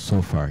missions? Because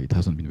so far it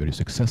hasn't been very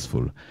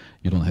successful.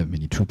 You don't have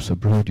many troops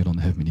abroad, you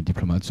don't have many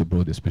diplomats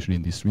abroad, especially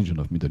in this region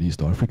of Middle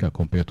East or Africa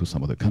compared to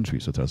some other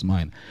countries such as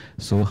mine.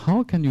 So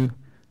how can you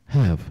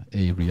have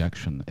a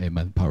reaction, a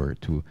manpower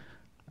to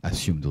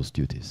assume those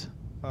duties?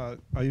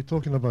 Are you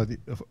talking about the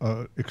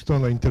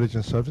external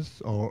intelligence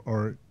service,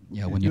 or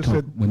yeah, when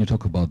you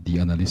talk about the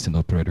analysts and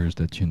operators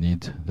that you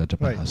need, that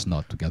Japan has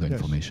not to gather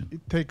information?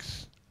 It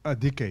takes a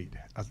decade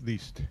at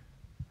least.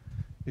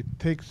 It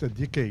takes a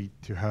decade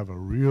to have a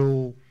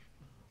real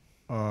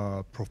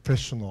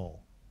professional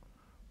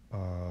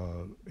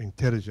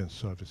intelligence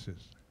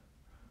services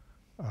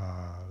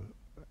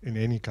in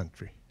any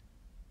country.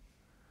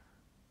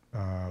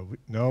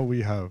 No,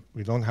 we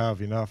don't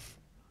have enough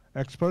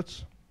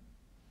experts.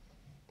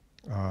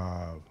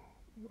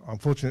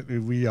 Unfortunately,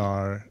 we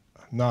are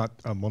not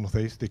a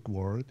monotheistic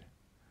world.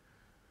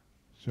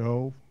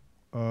 So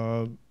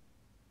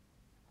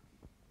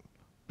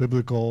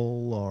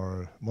biblical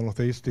or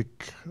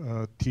monotheistic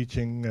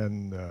teaching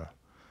and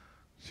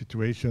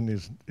situation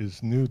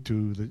is new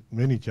to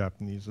many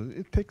Japanese.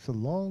 It takes a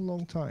long,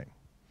 long time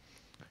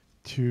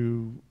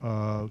to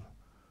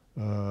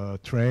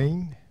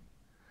train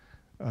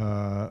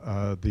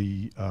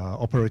the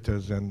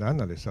operators and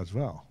analysts as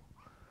well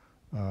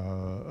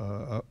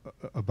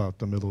about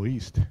the Middle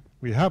East.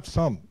 We have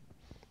some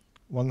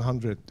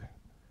 100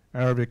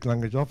 Arabic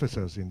language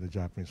officers in the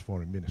Japanese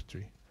Foreign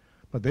Ministry,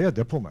 but they are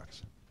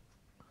diplomats.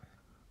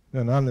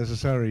 They're not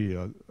necessarily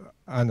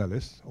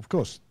analysts. Of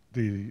course,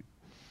 the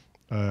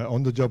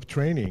on-the-job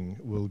training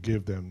will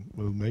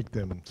make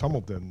them, some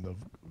of them,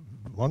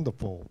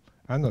 wonderful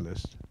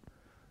analysts.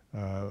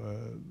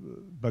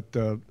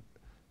 But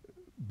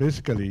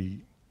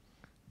basically,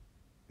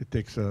 it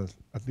takes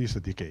at least a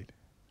decade.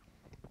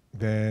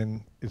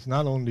 Then it's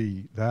not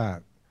only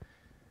that.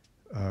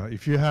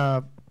 If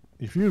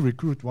you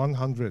recruit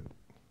 100,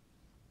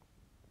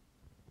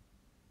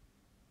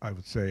 I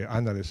would say,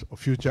 analysts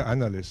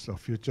or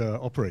future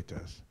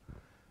operators,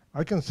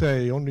 I can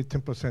say only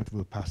 10%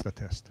 will pass the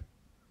test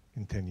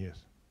in 10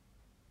 years.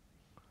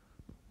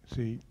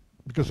 See,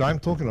 because I'm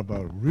talking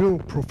about real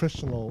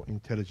professional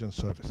intelligence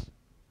service,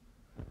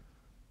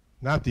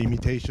 not the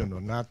imitation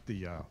or not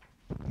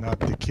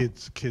the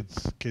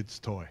kids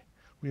toy.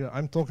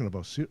 I'm talking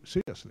about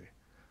seriously.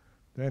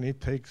 Then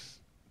it takes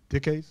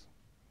decades,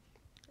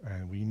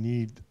 and we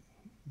need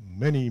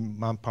many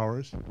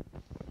manpowers,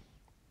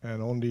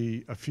 and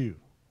only a few,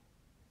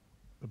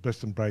 the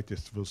best and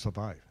brightest, will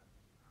survive.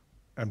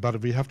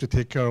 But we have to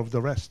take care of the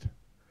rest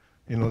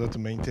in order to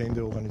maintain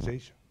the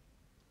organization.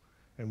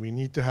 And we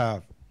need to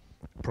have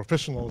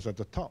professionals at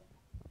the top,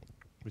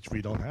 which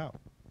we don't have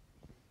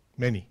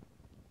many.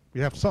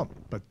 We have some,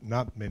 but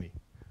not many.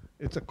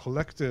 It's a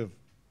collective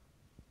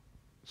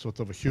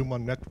sort of a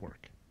human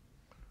network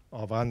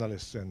of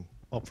analysts and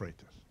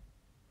operators.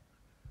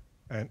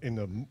 And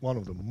in one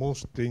of the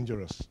most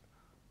dangerous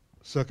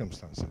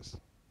circumstances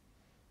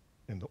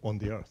on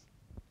the earth.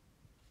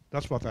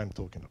 That's what I'm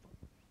talking about.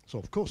 So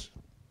of course,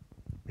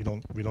 we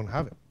don't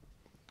have it.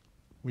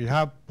 We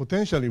have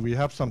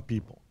some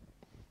people,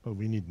 but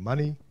we need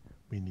money,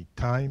 we need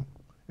time,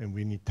 and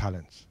we need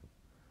talents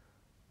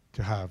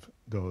to have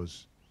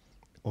those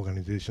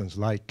organizations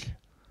like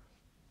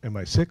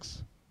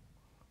MI6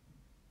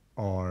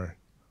 or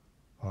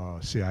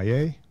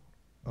CIA,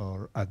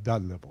 or at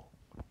that level.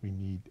 We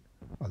need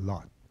a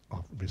lot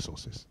of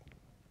resources.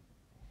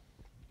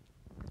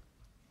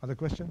 Other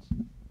questions?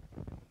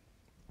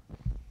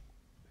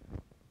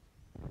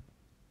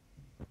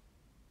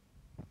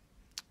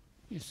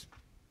 Yes.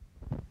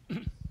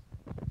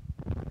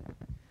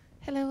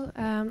 Hello,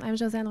 I'm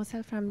Josiane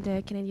Roussel from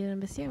the Canadian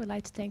Embassy. I would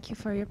like to thank you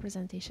for your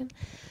presentation.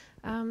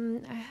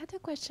 I had a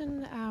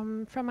question.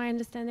 From my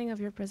understanding of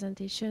your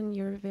presentation,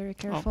 you're very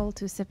careful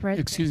to separate.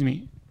 Excuse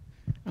me.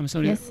 I'm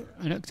sorry. Yes.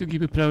 I'd like to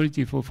give a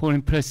priority for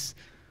foreign press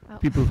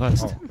people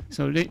first.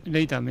 So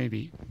later,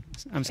 maybe.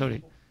 I'm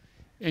sorry.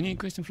 Any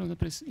question from the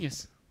press?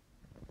 Yes.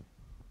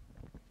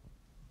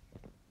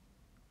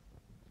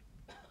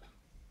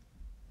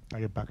 I'll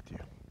get back to you.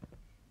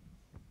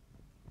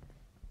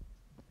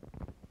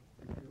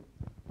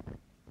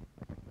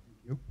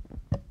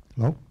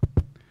 Hello.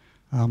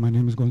 My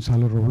name is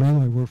Gonzalo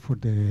Robledo. I work for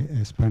the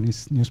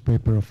Spanish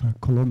newspaper of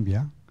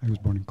Colombia. I was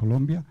born in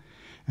Colombia.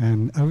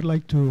 And I would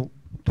like to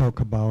talk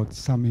about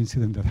some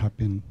incident that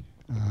happened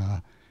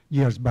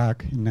years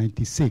back in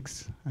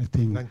 '96, I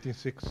think.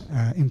 96.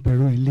 In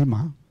Peru, in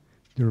Lima.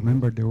 Do you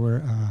remember they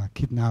were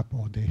kidnapped,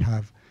 or they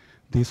have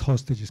this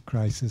hostages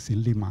crisis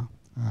in Lima?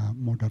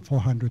 More than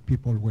 400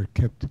 people were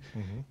kept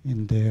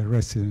in the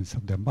residence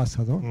of the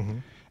ambassador.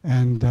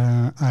 And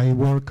I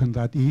work on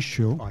that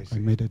issue. I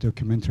made a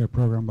documentary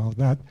program about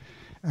that.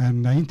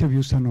 And I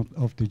interviewed some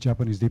of the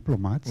Japanese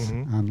diplomats.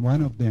 And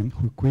one of them,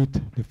 who quit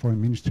the foreign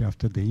ministry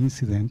after the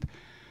incident,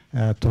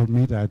 told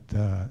me that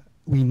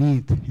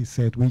he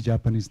said, we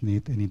Japanese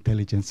need an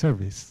intelligence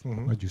service.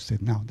 What you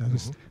said now, that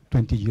was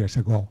 20 years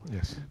ago.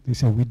 Yes. They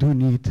said, we do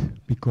need,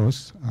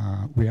 because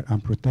we are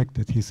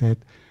unprotected. He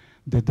said,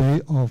 the day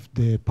of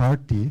the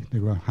party, they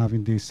were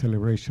having this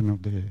celebration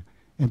of the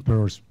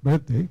emperor's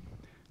birthday.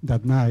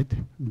 That night,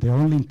 the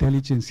only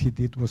intelligence he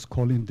did was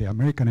calling the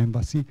American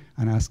embassy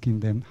and asking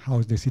them,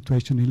 how's the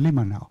situation in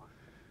Lima now?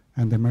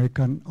 And the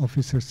American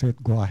officer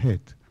said, go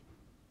ahead.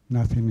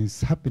 Nothing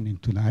is happening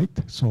tonight,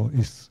 so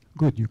it's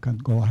good, you can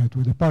go ahead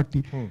with the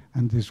party.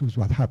 And this was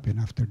what happened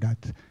after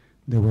that.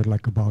 They were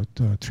like about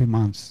 3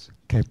 months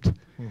kept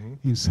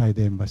inside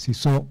the embassy.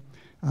 So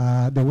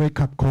the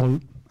wake-up call,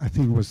 I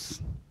think,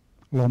 was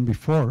long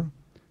before.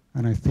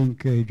 And I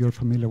think if you're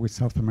familiar with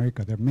South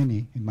America, there are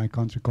many in my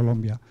country,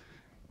 Colombia.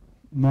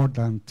 More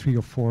than 3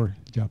 or 4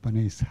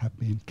 Japanese have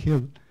been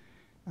killed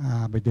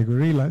by the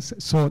guerrillas.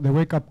 So the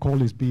wake-up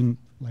call is being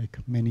like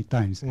many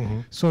times.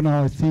 So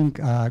now I think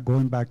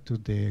going back to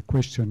the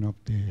question of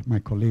my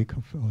colleague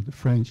of the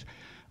French,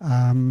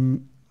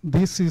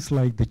 this is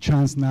like the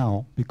chance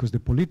now, because the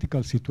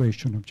political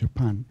situation of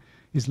Japan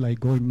is like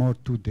going more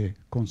to the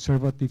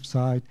conservative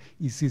side.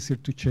 It's easier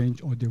to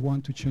change, or they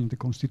want to change the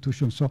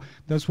constitution. So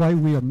that's why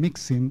we are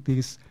mixing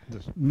this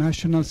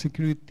national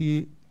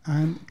security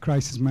and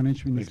crisis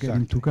management is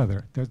getting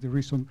together. That's the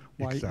reason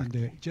why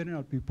the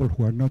general people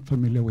who are not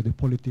familiar with the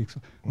politics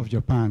of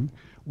Japan,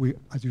 we,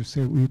 as you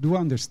say, we do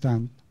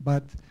understand.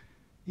 But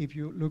if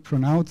you look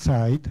from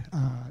outside,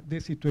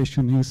 the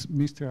situation is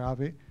Mr.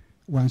 Abe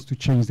wants to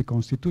change the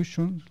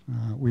constitution.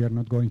 We are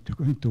not going to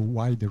go into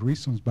why the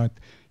reasons, but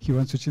he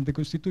wants to change the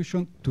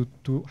constitution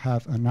to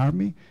have an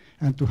army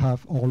and to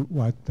have all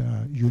what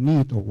you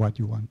need or what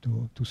you want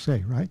to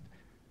say, right?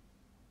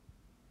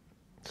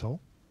 So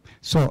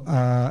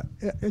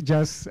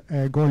just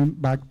going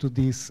back to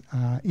this,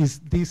 is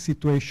this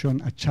situation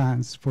a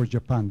chance for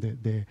Japan?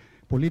 The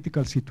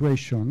political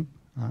situation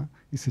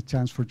is a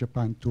chance for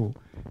Japan to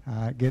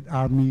get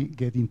army,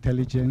 get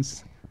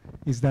intelligence.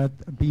 Is that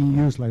being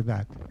used like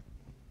that?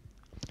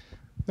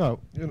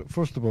 No,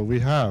 first of all, we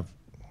have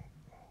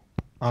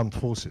armed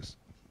forces.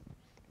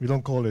 We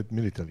don't call it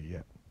military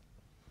yet.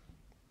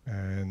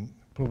 And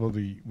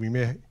probably we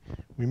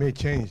may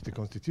change the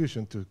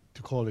constitution to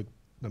call it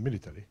the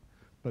military.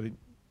 But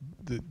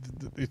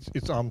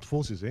it's armed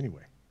forces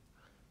anyway,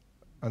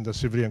 under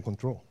civilian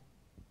control.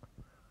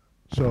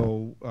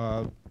 So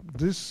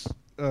this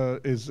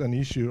is an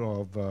issue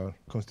of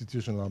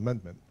constitutional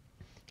amendment.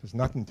 It has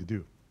nothing to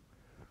do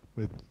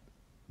with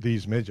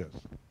these measures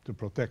to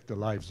protect the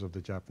lives of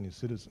the Japanese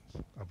citizens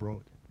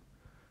abroad.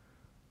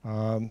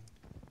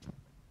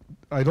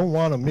 I don't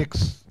want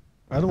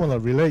to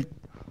relate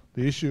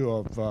the issue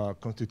of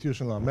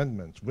constitutional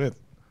amendments with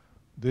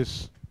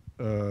this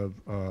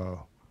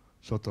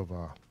sort of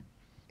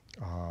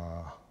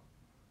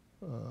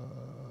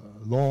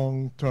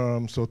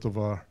long-term sort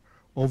of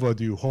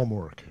overdue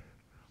homework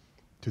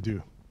to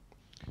do.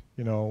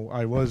 You know,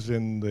 I was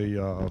in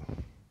the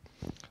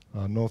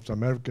North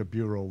America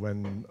Bureau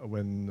when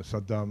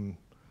Saddam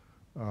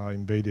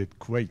invaded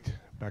Kuwait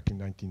back in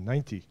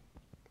 1990,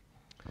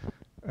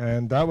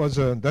 and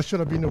that should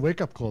have been a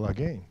wake-up call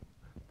again,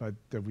 but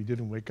we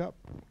didn't wake up.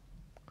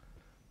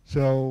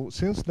 So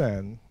since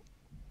then,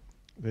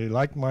 the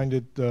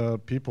like-minded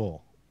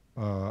people,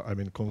 I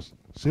mean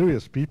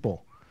serious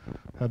people,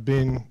 have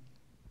been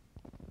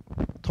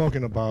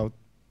talking about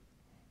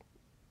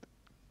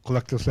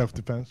collective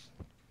self-defense,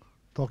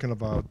 talking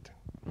about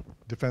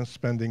defense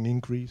spending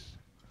increase,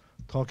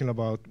 talking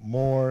about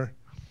more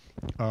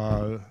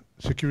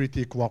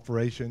security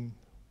cooperation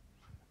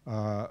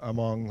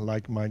among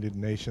like-minded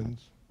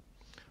nations.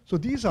 So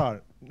these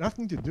are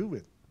nothing to do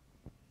with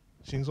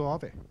Shinzo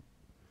Abe.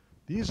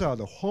 These are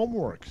the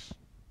homeworks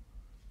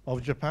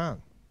of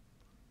Japan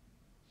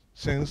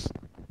since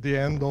the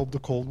end of the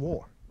Cold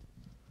War.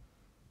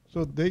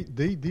 So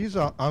these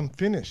are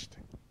unfinished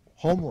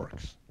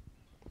homeworks.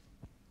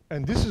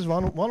 And this is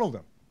one of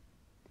them.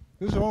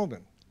 This is one of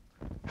them.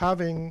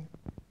 Having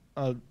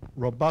a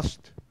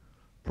robust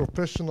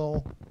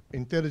professional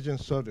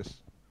intelligence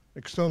service,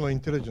 external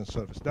intelligence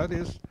service, that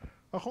is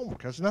a homework.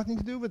 It has nothing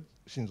to do with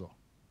Shinzo.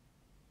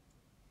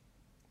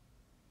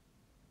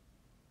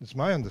 It's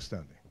my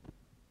understanding.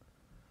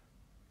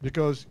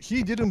 Because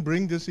he didn't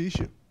bring this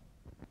issue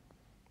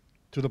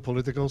to the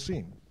political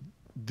scene.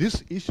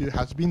 This issue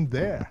has been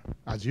there,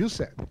 as you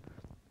said,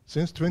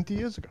 since 20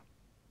 years ago.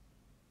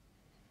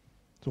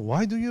 So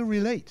why do you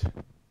relate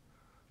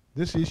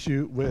this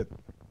issue with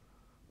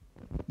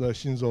the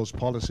Shinzo's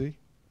policy?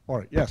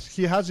 Or yes,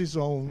 he has his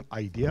own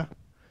idea,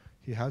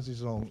 he has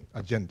his own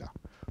agenda,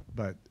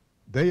 but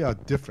they are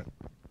different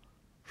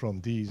from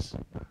these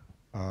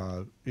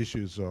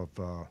issues of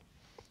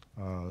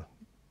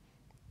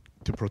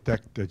to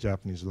protect the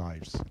Japanese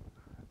lives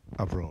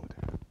abroad.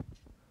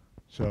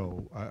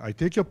 So I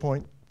take your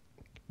point.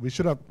 We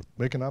should have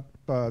waken up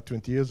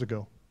 20 years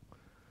ago.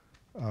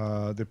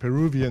 The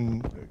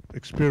Peruvian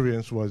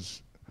experience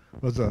was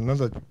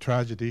another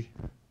tragedy,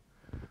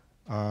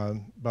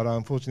 but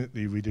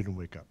unfortunately we didn't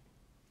wake up.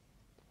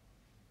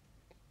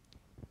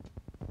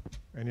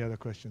 Any other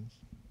questions?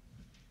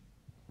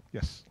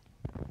 Yes.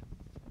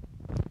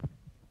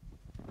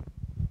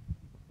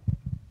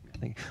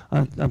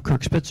 I'm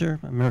Kirk Spitzer,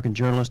 American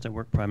journalist. I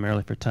work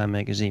primarily for Time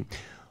magazine.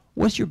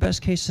 What's your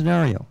best case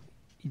scenario?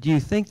 Do you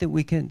think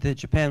that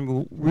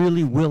Japan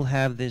really will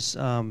have this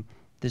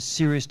this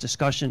serious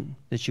discussion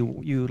that you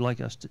would like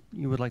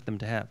them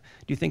to have?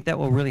 Do you think that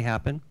will really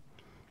happen?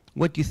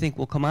 What do you think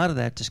will come out of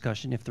that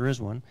discussion, if there is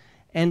one?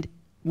 And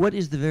what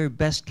is the very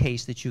best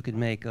case that you could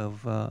make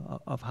of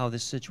how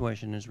this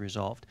situation is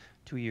resolved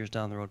 2 years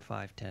down the road,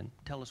 5, 10?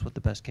 Tell us what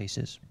the best case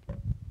is.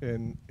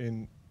 In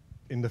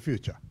the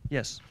future?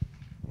 Yes.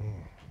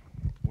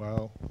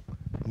 Well,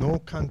 no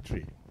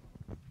country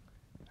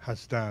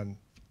has done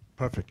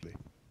perfectly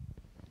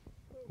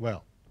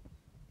well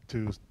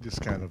to this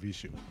kind of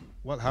issue.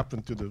 What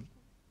happened to the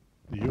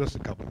US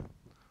government,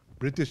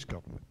 British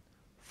government,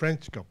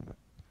 French government,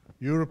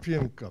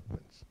 European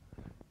governments,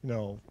 you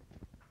know,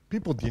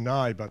 people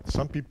deny, but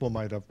some people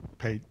might have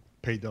paid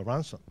the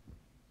ransom.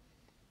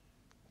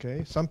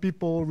 Okay, some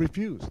people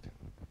refused.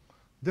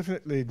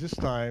 Definitely this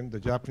time the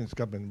Japanese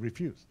government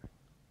refused,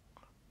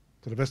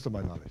 to the best of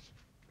my knowledge.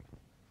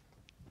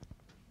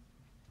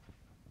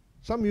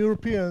 Some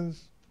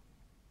Europeans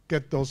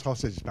get those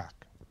hostages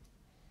back,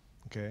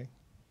 okay?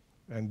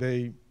 And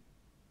they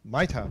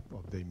might have,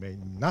 or they may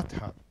not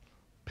have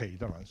paid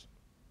the ransom.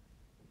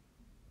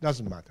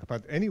 Doesn't matter,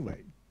 but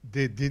anyway,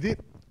 did it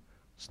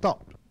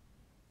stop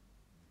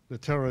the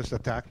terrorist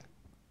attack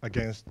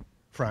against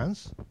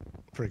France,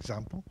 for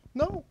example?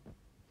 No,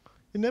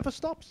 it never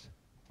stops.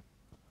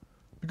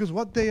 Because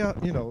what they are,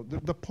 you know,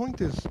 the point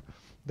is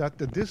that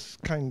this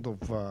kind of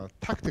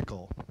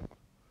tactical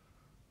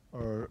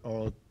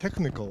or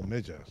technical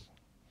measures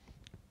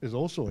is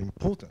also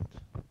important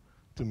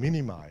to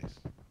minimize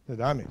the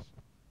damage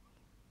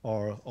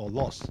or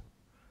loss.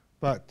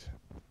 But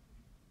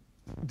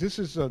this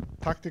is a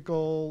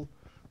tactical,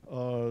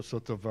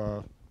 sort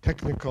of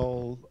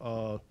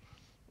technical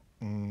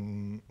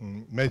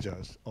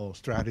measures or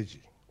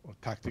strategy or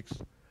tactics,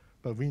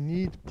 but we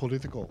need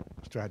political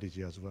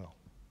strategy as well.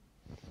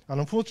 And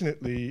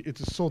unfortunately, it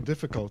is so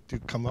difficult to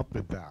come up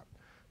with that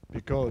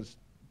because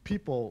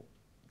people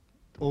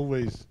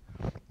always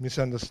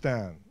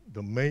misunderstand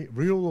the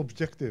real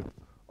objective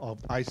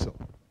of ISIL.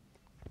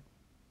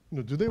 You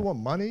know, do they want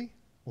money,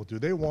 or do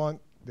they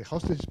want the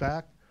hostage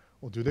back,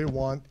 or do they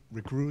want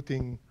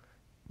recruiting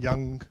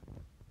young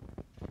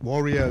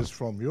warriors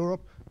from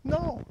Europe?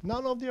 No,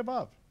 none of the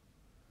above.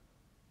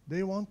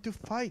 They want to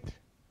fight.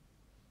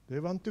 They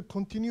want to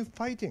continue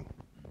fighting.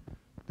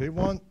 They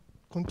want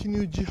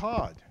continued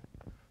jihad,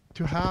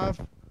 to have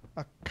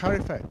a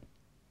caliphate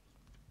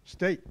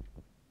state.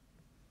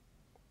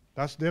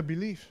 That's their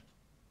belief.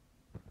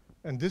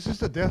 And this is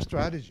their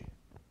strategy.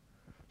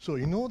 So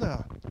in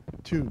order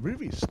to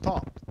really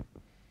stop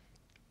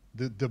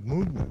the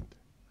movement,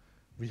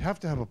 we have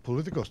to have a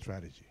political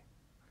strategy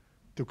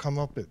to come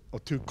up with,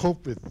 or to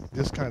cope with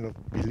this kind of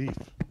belief.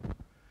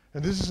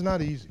 And this is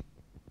not easy.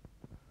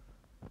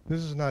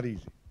 This is not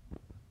easy.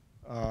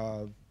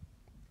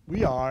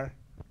 We are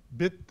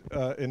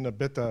in a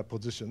better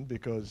position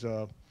because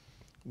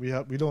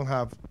we don't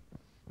have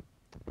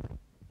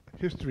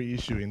history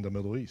issue in the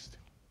Middle East,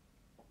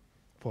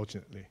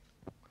 fortunately.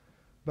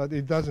 But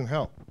it doesn't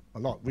help a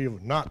lot. We were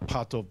not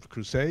part of the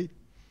crusade,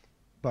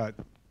 but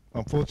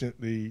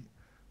unfortunately,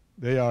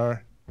 they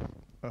are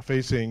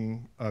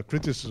facing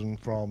criticism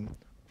from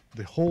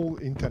the whole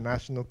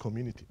international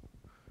community,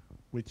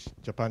 which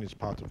Japan is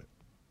part of it.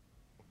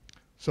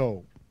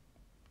 So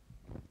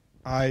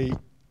I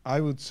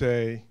would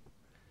say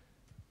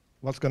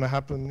what's going to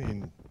happen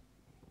in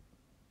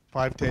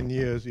 5-10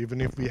 years,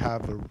 even if we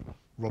have a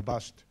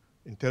robust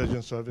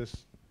intelligence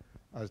service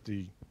as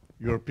the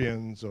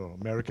Europeans or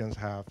Americans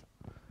have,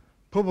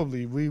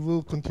 probably we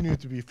will continue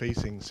to be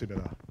facing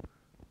similar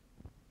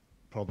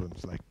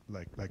problems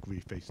like we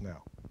face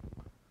now.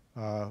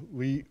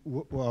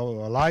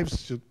 Our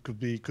lives could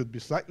be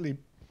slightly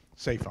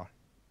safer,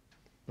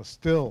 but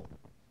still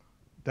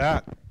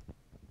that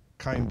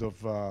kind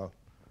of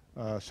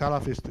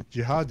Salafist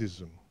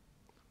jihadism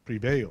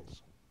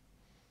prevails.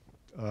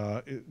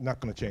 It's not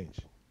going to change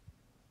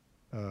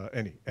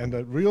any. And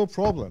the real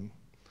problem,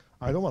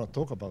 I don't want to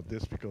talk about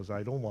this because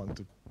I don't want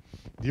to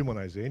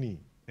demonize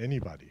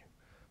anybody,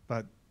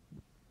 but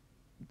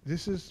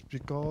this is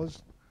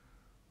because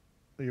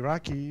the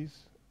Iraqis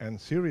and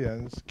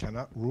Syrians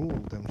cannot rule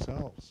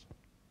themselves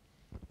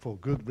for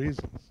good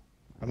reasons.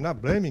 I'm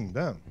not blaming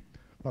them,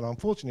 but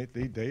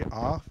unfortunately they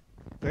are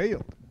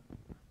failed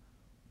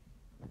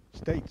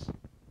states.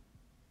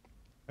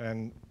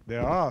 And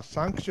there are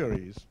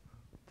sanctuaries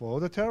for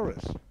the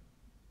terrorists.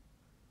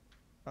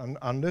 And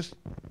unless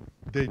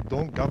they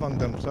don't govern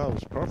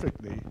themselves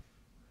perfectly,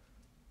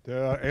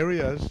 there are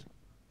areas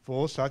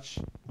for such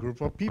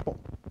group of people.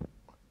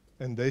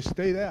 And they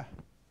stay there.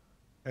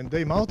 And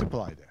they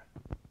multiply there.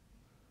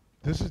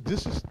 This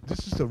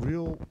is the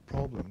real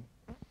problem.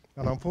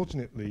 And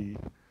unfortunately,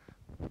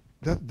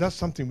 that's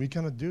something we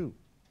cannot do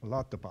a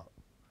lot about.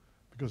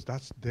 Because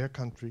that's their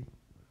country,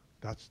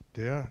 that's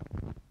their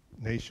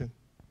nation,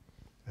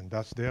 and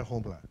that's their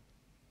homeland.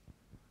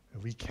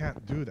 And we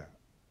can't do that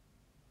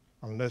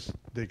unless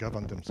they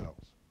govern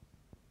themselves.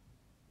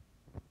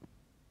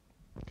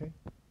 Okay?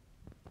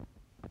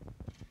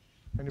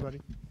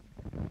 Anybody?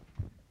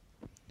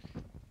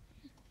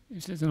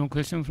 If there's no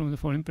question from the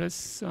foreign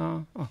press,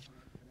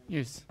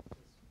 yes.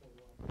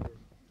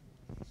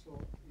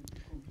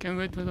 Can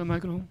we wait for the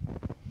microphone?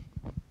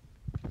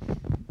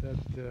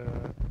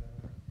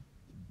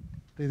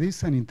 There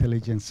is an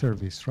intelligence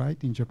service,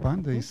 right, in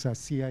Japan? There is a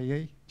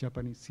CIA,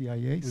 Japanese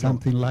CIA,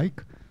 something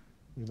like?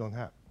 We don't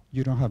have.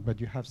 You don't have, but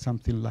you have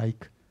something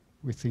like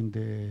within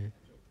the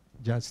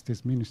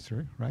Justice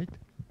Ministry, right?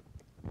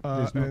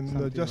 And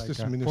the Justice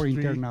like Ministry, for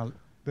internal,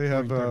 they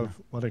have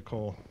what they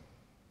call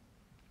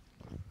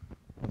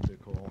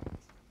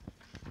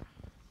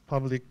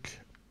Public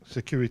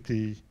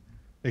Security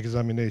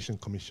Examination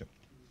Commission.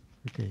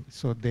 Okay,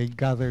 so they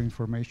gather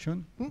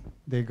information.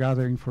 They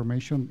gather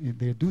information.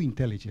 They do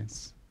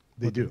intelligence.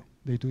 They do.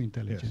 They do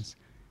intelligence,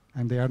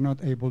 and they are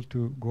not able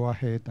to go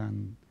ahead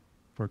and,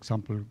 for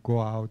example, go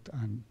out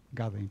and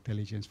gather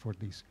intelligence for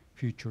this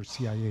future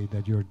CIA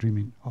that you're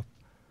dreaming of.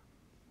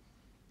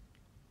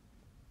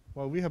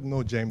 Well, we have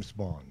no James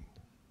Bond,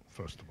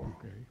 first of all.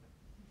 Okay.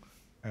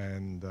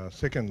 And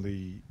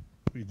secondly,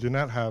 we do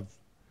not have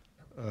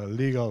a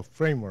legal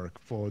framework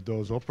for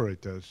those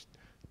operators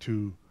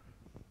to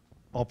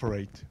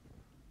operate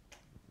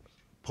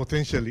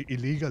potentially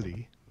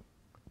illegally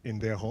in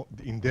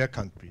their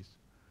countries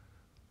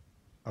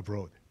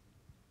abroad.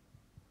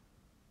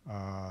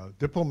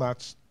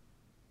 Diplomats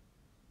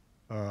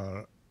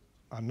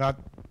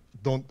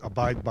don't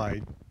abide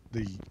by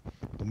the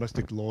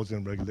domestic laws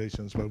and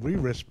regulations, but we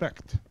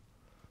respect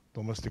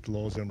domestic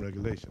laws and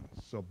regulations.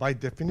 So by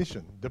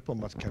definition,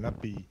 diplomats cannot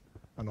be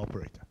an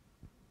operator.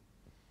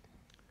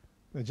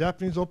 The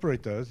Japanese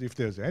operators, if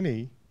there's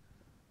any,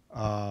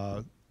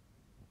 are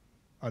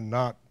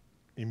not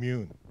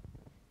immune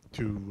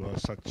to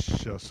such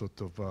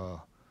sort of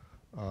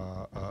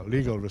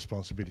legal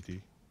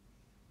responsibility,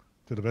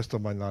 to the best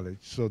of my knowledge.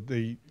 So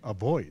they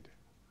avoid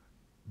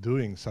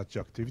doing such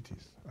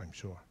activities, I'm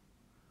sure.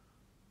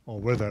 Or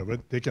whether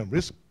they can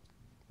risk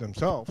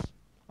themselves,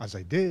 as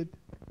I did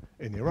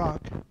in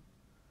Iraq.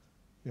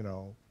 You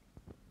know,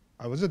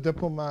 I was a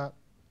diplomat.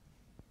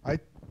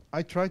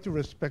 I tried to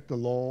respect the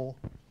laws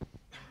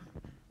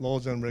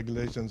and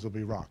regulations of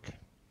Iraq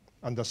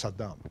under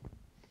Saddam.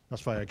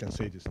 That's why I can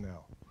say this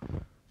now.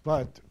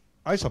 But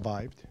I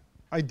survived.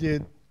 I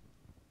did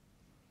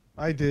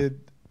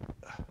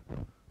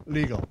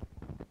legal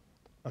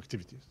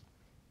activities.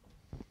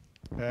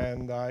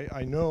 And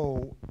I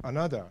know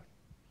another,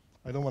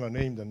 I don't want to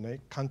name the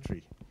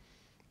country,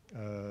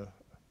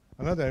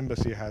 another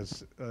embassy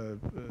has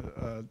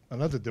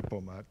another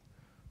diplomat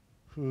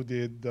who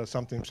did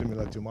something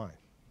similar to mine.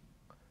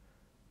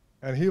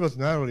 And he was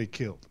narrowly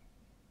killed.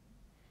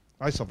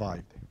 I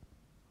survived.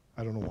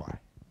 I don't know why.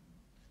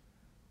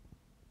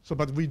 So,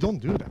 but we don't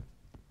do that.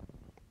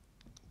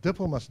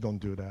 Diplomats don't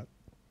do that.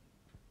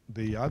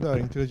 The other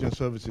intelligence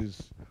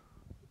services,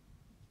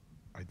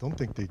 I don't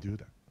think they do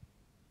that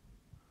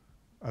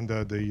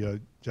under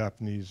the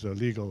Japanese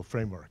legal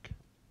framework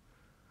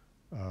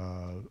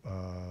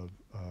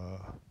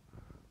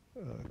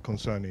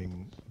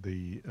concerning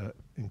the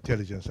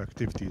intelligence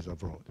activities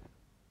abroad.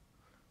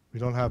 We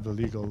don't have the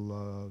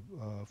legal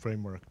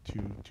framework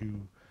to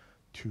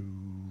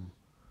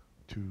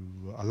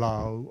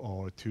allow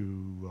or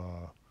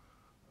to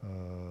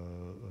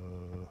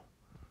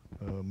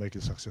make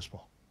it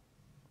successful,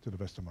 to the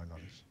best of my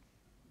knowledge.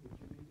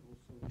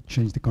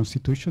 Change the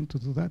constitution to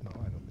do that? No,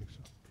 I don't think so.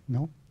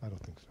 No? I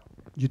don't think so.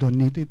 You don't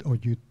need it, or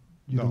you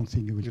No, don't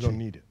think it will you change? don't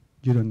need it.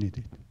 You don't need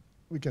it.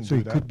 We can So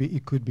do it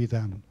that. could be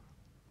done.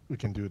 We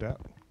can do that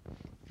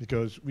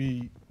because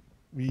we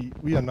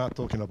are not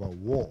talking about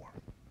war.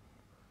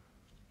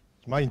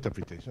 It's my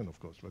interpretation, of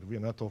course, but we are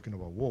not talking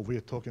about war. We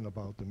are talking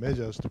about the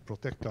measures to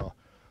protect the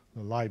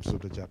lives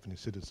of the Japanese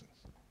citizens.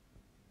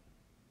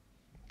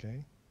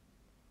 Okay?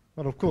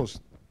 But of course,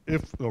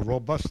 if a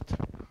robust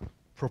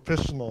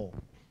professional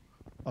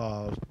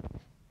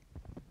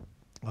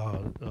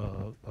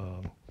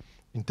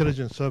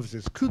intelligence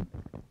services could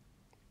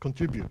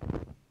contribute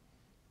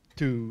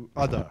to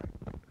other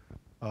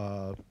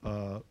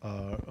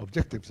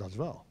objectives as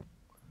well.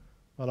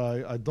 But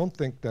I don't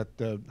think that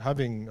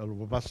having a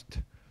robust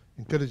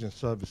intelligence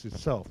service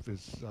itself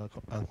is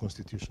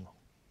unconstitutional.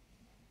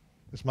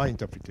 It's my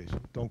interpretation.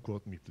 Don't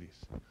quote me,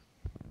 please.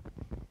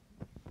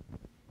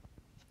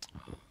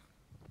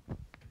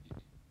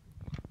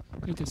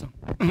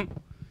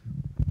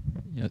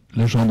 Yeah,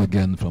 Lejean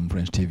again from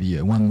French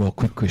TV. One more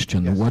quick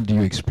question. Yes. What do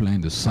you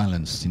explain the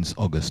silence since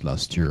August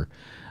last year?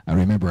 I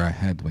remember I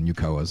had, when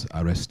Yuka was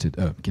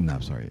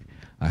kidnapped, sorry,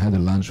 I had a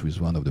lunch with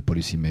one of the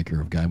policymakers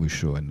of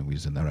Gaimusho and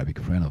with an Arabic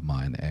friend of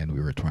mine, and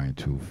we were trying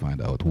to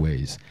find out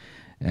ways.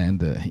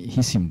 And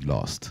he seemed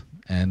lost.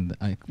 And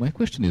my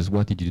question is,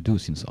 what did you do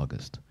since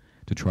August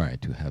to try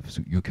to have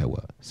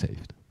Yukawa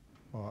saved?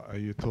 Are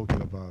you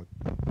talking about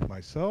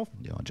myself?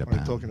 Yeah, Are Japan,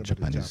 you talking about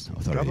Japanese the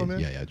Japanese authority.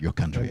 government? Yeah, your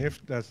country. And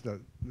if that's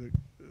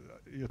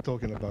you're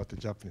talking about the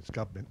Japanese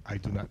government, I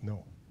do not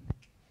know.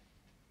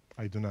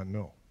 I do not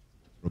know.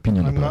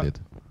 Opinion I'm about not- it.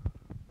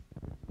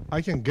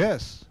 I can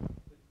guess.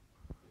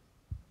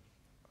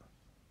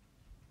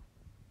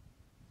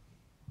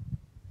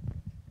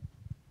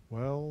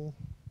 Well,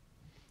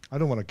 I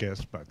don't want to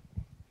guess, but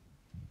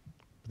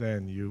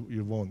then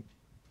you won't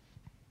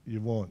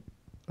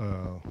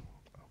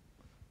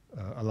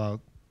allow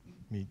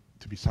me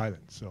to be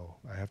silent, so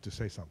I have to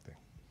say something.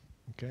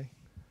 Okay?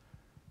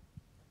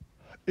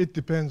 It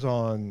depends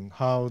on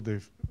how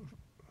the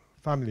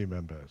family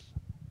members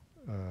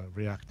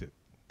reacted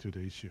to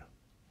the issue.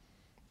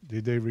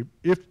 Did they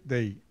if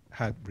they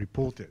had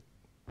reported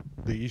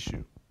the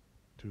issue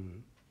to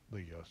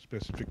the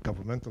specific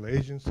governmental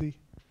agency,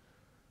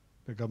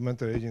 the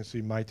governmental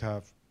agency might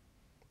have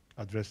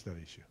addressed that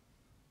issue.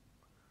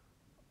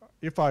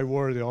 if I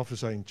were the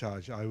officer in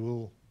charge, I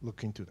will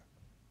look into that.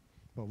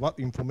 But what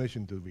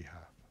information do we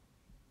have?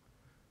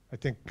 I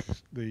think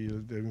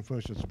the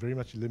information is very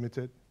much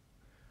limited.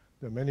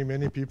 There are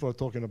many people are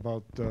talking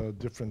about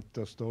different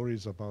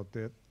stories about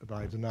that that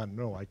I do not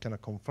know. I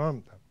cannot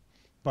confirm them.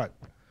 But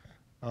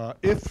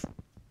if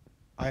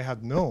I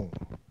had known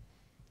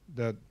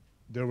that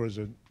there was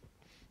a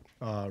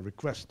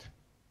request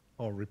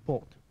or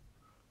report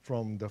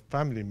from the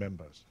family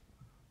members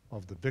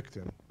of the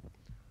victim,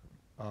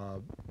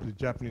 the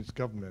Japanese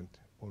government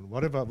or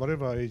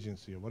whatever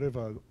agency or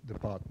whatever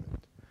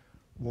department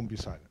won't be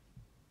silent.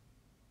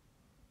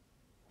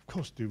 Of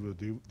course, they will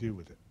deal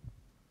with it.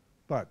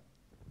 But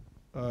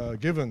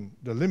given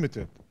the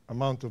limited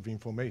amount of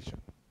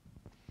information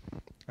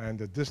and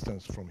the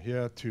distance from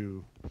here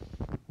to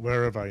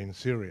wherever in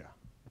Syria,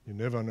 you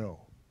never know.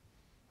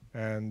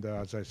 And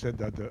as I said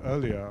that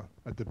earlier,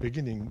 at the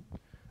beginning,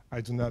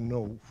 I do not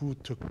know who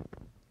took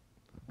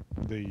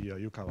the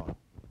Yukawa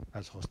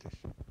as hostage.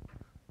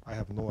 I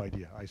have no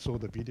idea. I saw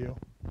the video,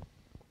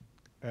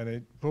 and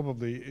it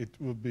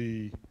would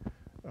be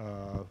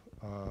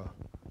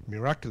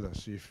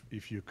miraculous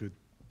if you could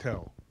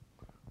tell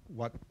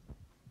what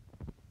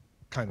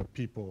kind of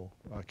people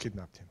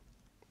kidnapped him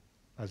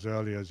as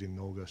early as in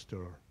August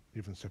or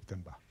even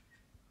September.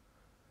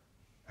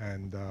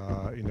 And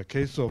in the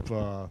case of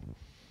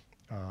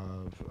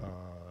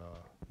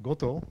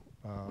Goto,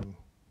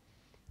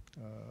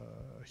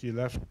 he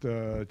left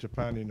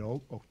Japan in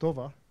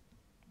October,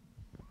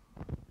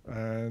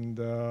 and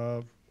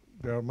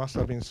there must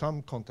have been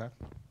some contact,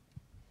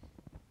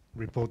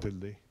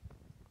 reportedly.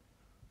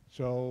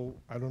 So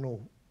I don't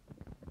know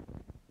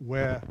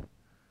where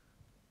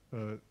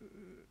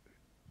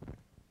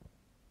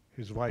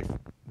his wife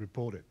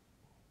reported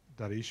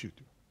that issue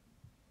to,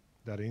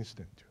 that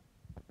incident to.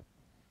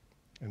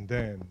 And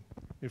then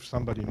if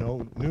somebody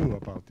knew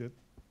about it,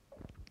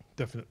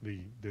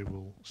 definitely they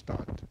will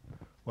start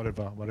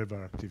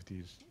whatever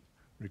activities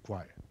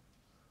required.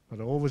 But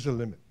always a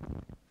limit.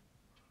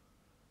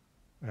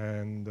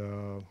 And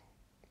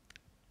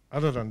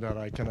other than that,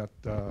 I cannot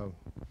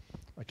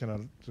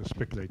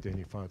speculate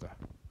any further.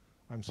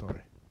 I'm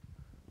sorry.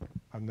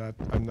 I'm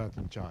not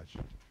in charge.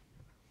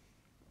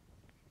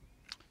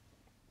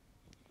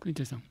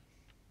 Kuniteさん、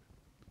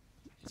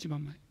一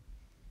番前。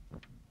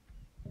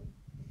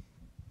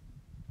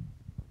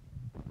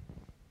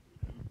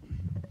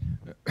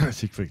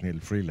Siegfried Niel,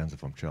 freelancer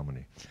from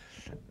Germany.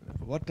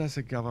 What does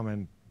the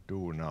government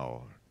do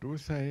now? Do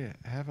they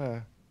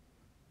have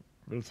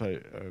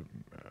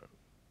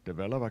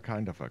develop a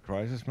kind of a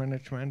crisis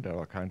management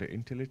or a kind of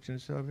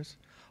intelligence service?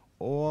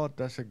 Or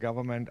does the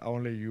government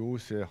only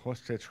use the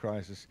hostage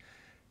crisis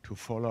to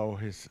follow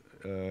his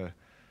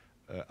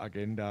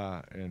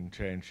agenda in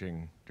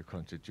changing the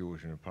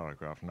constitution in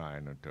paragraph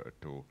 9 and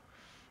to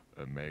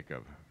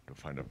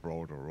find a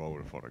broader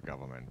role for the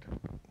government?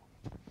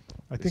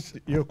 I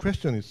think your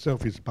question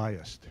itself is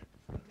biased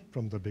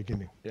from the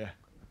beginning. Yeah.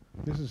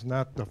 This is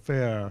not a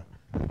fair,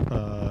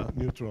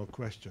 neutral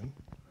question.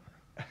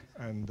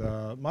 And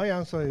my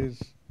answer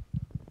is,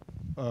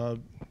 of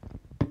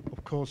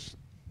course,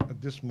 at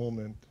this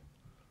moment,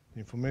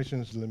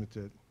 information is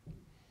limited,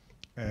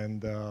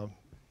 and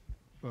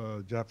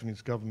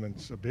Japanese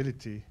government's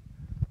ability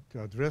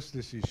to address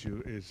this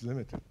issue is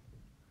limited.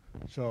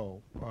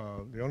 So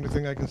the only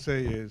thing I can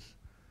say is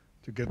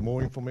to get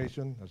more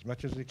information as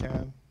much as they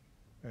can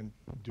and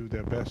do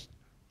their best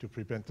to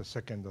prevent a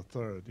second or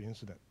third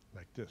incident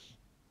like this,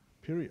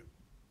 period.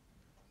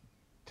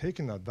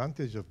 Taking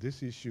advantage of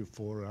this issue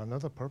for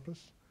another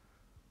purpose,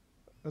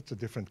 that's a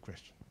different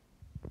question.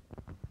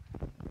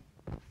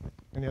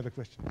 Any other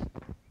questions?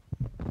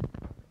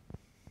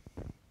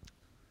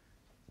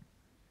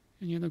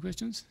 Any other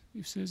questions?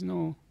 If there's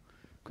no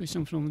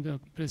question from the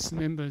press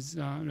members,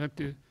 I'd like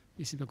to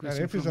receive a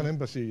question. And if it's an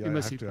embassy, I have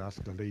embassy. to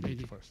ask the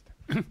lady first.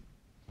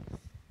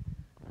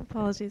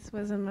 Apologies,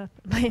 wasn't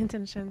my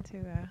intention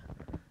to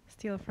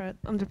steal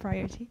on the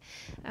priority.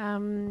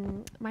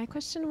 My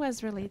question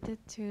was related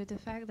to the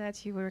fact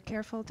that you were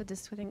careful to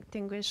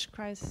distinguish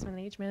crisis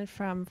management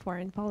from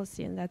foreign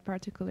policy in that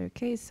particular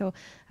case. So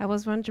I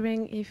was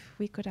wondering if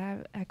I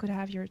could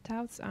have your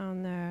thoughts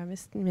on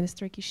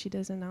Minister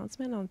Kishida's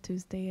announcement on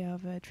Tuesday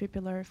of a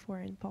three-pillar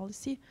foreign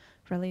policy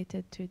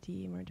related to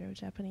the murder of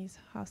Japanese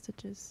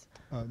hostages.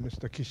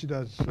 Mr.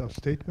 Kishida's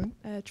statement?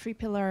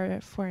 Three-pillar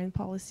foreign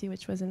policy,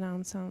 which was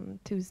announced on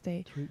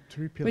Tuesday,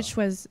 which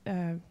was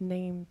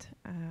named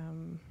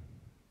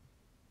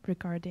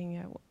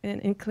regarding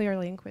in clear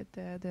link with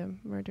the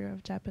murder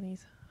of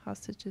Japanese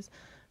hostages.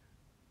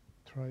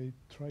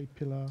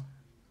 Tri-pillar?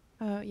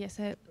 Yes,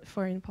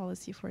 foreign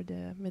policy for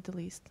the Middle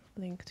East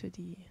linked to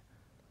the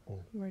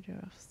murder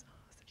of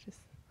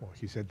hostages. Oh,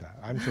 he said that.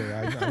 I'm sorry,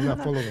 I'm not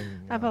following.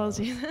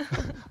 Apologies.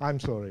 I'm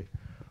sorry.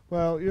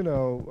 Well, you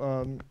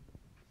know,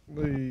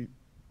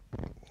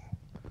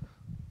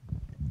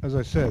 as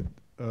I said,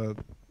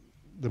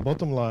 the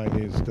bottom line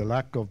is the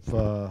lack of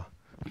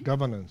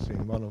governance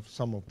in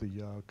some of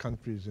the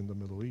countries in the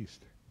Middle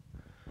East.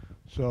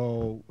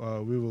 So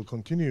we will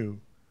continue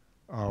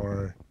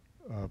our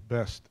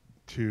best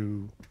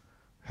to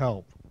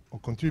help or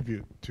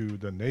contribute to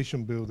the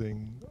nation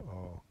building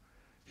or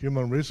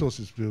human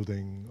resources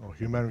building or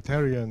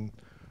humanitarian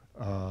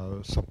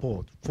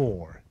support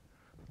for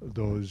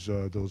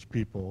those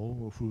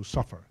people who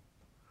suffer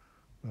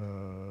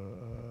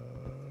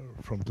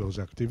from those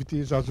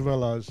activities, as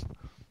well as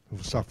who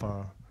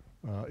suffer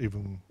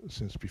even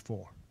since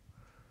before.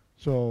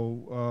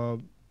 So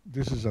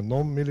this is a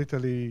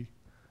non-military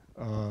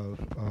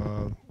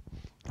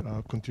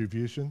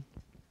contribution,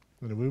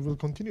 and we will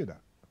continue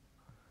that.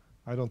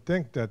 I don't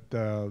think that,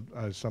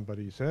 as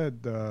somebody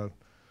said,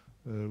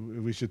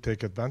 we should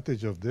take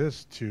advantage of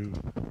this to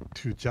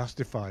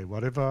justify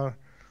whatever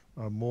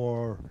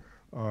more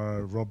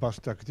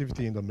robust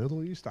activity in the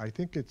Middle East. I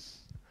think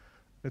it's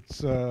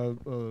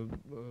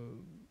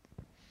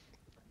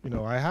you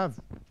know, I have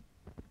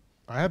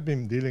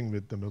been dealing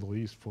with the Middle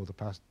East for the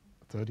past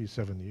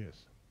 37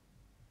 years,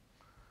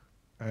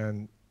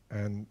 and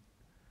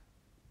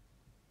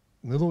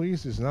Middle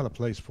East is not a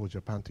place for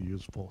Japan to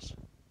use force.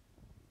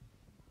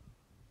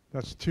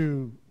 That's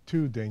too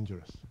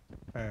dangerous,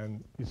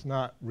 and it's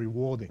not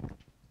rewarding,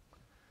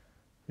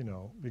 you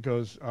know,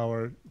 because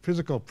our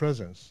physical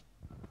presence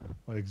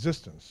or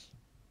existence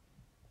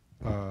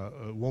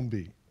won't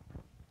be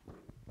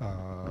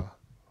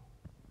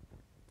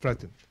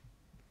threatened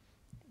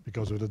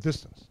because of the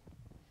distance.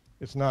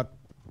 It's not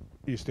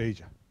East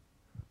Asia,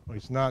 or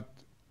it's not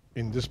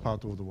in this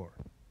part of the world.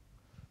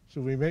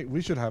 So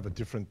we should have a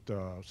different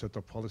set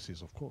of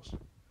policies, of course.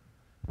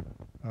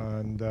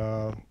 And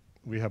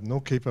we have no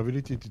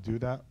capability to do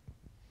that,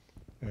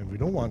 and we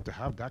don't want to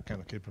have that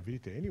kind of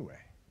capability anyway.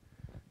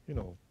 You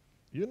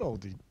know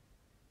the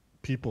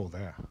people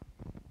there.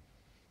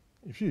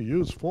 If you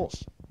use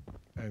force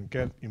and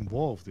get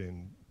involved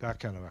in that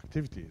kind of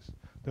activities,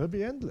 they'll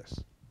be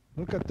endless.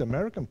 Look at the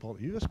American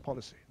US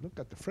policy. Look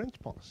at the French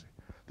policy.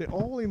 They're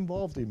all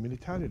involved in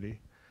militarily,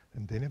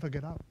 and they never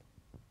get out.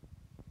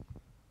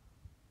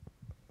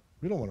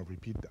 We don't want to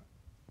repeat that.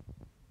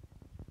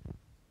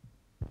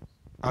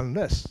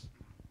 Unless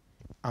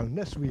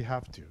we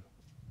have to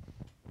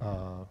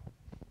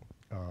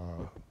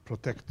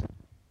protect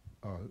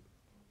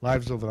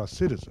lives of our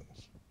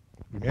citizens.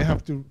 We may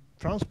have to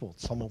transport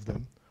some of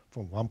them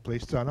from one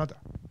place to another.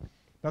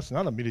 That's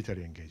not a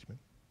military engagement.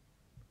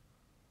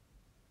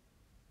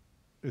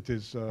 It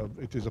is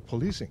a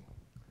policing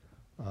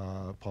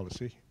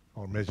policy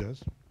or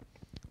measures.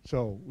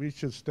 So we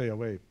should stay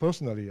away.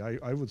 Personally,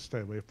 I would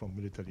stay away from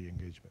military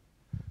engagement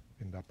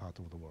in that part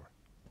of the world.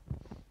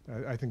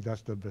 I think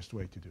that's the best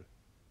way to do it.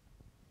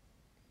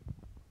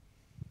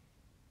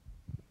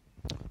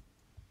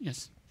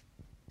 Yes.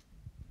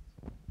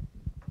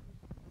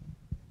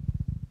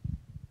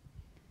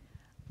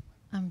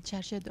 I'm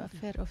Chargé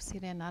d'Affaires of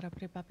Syrian Arab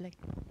Republic.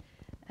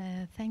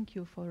 Thank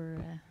you for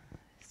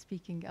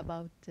speaking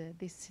about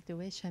this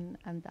situation,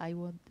 and I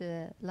would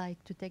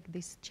like to take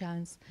this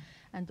chance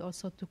and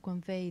also to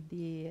convey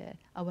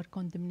our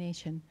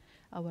condemnation,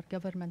 our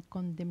government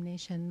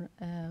condemnation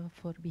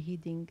for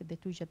beheading the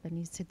 2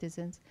 Japanese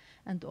citizens,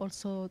 and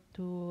also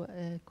to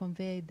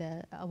convey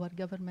our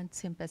government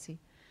sympathy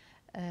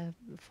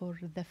for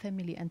the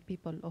family and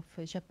people of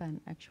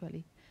Japan,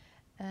 actually.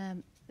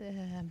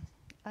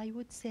 I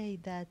would say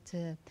that,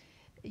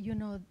 you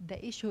know,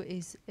 the issue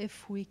is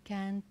if we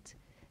can't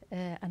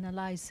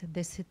analyze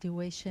the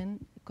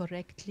situation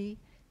correctly,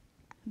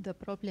 the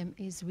problem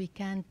is we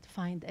can't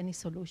find any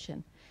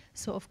solution.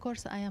 So of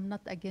course I am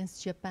not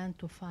against Japan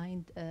to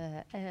find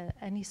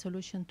any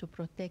solution to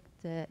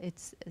protect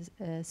its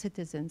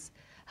citizens.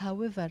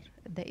 However,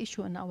 the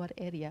issue in our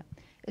area,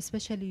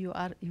 especially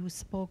you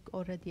spoke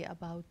already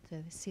about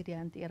Syria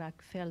and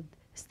Iraq failed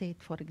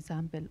state, for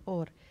example,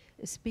 or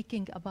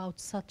speaking about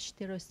such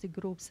terrorist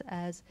groups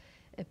as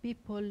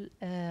people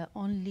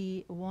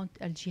only want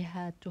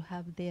al-Jihad to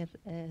have their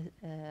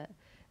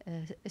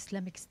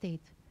Islamic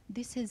State.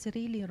 This is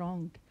really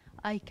wrong.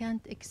 I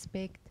can't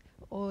expect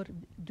or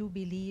do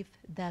believe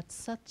that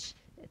such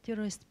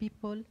terrorist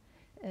people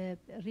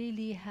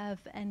really have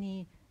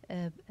any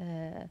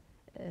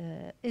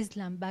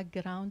Islam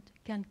background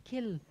can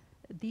kill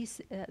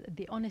these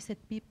the honest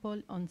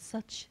people on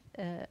such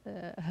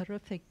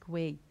horrific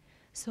way.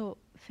 So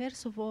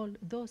first of all,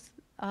 those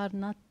are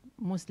not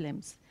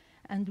Muslims,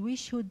 and we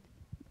should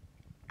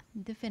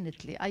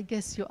definitely, I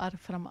guess you are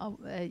from,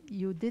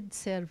 you did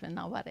serve in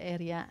our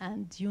area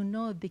and you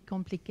know the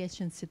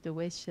complication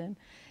situation.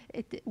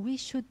 We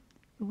should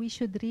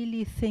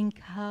really think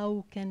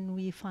how can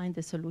we find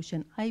a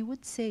solution. I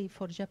would say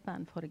for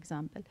Japan, for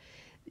example,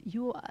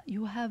 you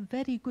have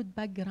very good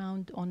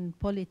background on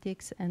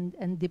politics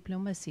and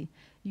diplomacy.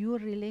 Your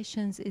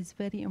relations is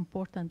very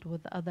important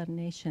with other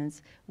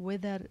nations,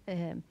 whether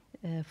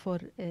for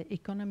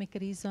economic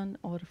reason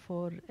or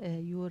for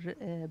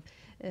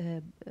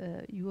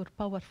your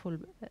powerful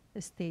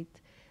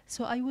state.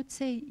 So I would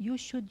say you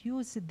should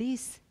use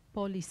this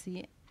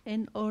policy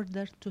in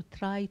order to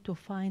try to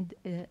find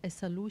a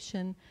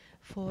solution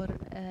for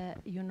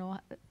you know,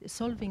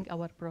 solving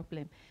our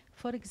problem.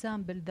 For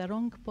example, the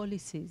wrong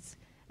policies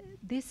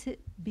this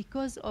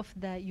because of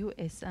the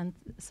U.S. and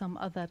some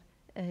other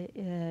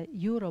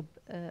Europe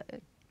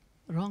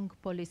wrong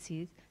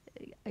policies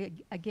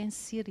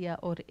against Syria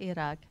or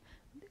Iraq.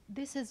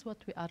 This is what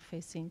we are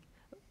facing.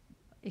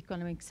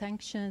 Economic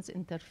sanctions,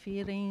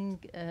 interfering,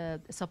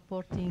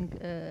 supporting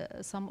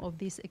some of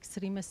these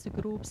extremist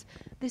groups.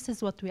 This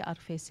is what we are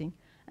facing.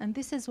 And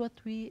this is what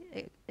we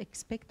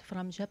expect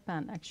from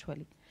Japan,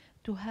 actually,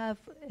 to have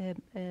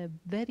a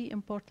very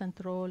important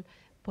role,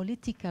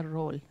 political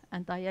role.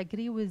 And I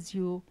agree with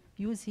you,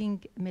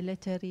 using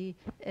military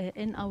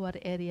in our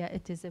area,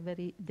 it is a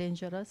very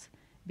dangerous,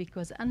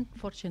 because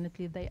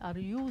unfortunately they are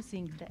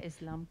using the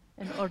Islam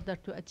in order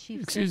to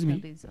achieve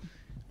certain reasons.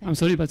 I'm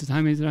sorry, but the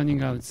time is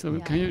running out. So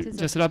Yeah, can you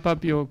just wrap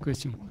up your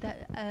question?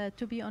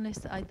 To be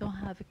honest, I don't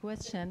have a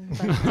question,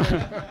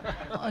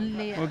 but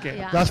only Okay.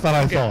 yeah, That's what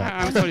I thought.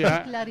 I'm sorry.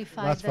 to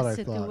clarify That's what the I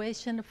thought.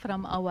 situation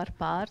from our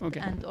part,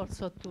 Okay. and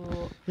also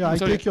to Yeah, I'm I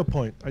sorry. take your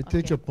point. I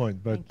take Okay. your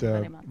point, but Thank you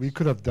very much. we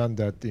could have done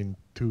that in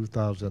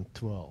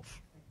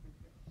 2012.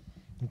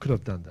 We could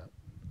have done that,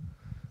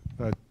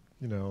 but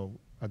you know,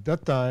 at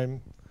that time,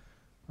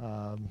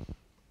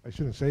 I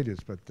shouldn't say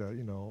this, but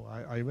you know,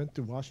 I went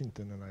to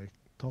Washington and I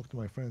talked to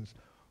my friends.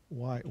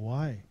 Why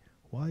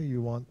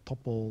you want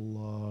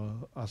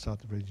topple Assad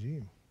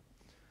regime?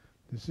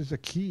 This is a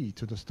key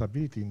to the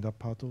stability in that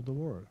part of the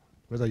world,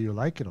 whether you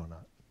like it or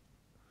not.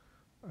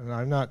 And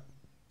I'm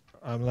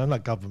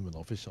not government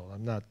official.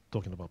 I'm not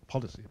talking about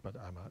policy, but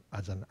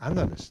as an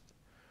analyst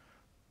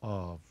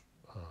of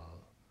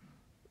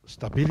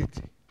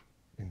stability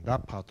in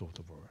that part of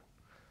the world,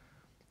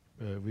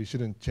 we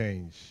shouldn't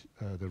change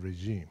the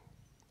regime.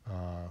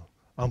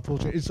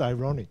 Unfortunately, it's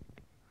ironic.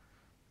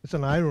 It's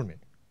an irony.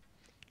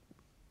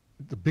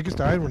 The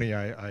biggest irony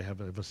I have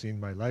ever seen in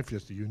my life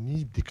is that you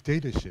need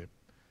dictatorship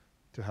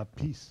to have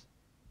peace.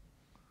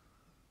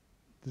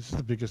 This is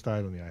the biggest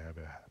irony I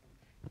ever had.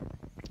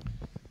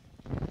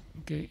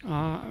 Okay.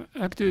 I'd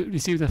like to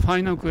receive the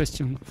final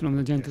question from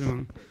the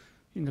gentleman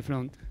in the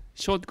front.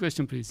 Short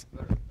question, please.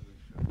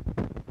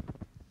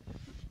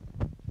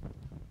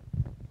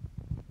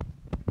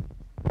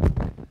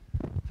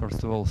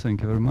 First of all,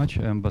 thank you very much,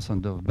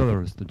 Ambassador of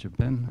Belarus to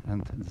Japan,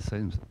 and at the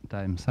same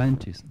time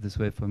scientist. This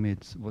way for me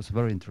it was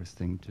very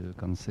interesting to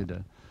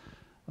consider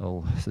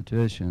all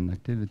situation and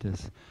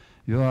activities.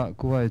 You are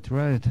quite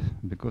right,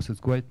 because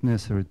it's quite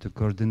necessary to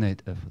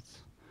coordinate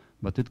efforts.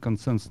 But it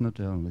concerns not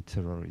only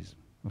terrorism.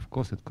 Of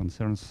course it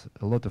concerns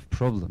a lot of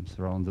problems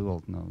around the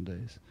world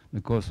nowadays,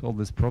 because all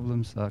these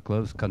problems are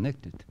close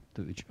connected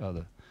to each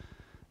other.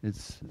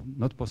 It's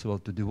not possible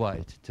to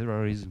divide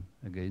terrorism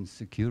against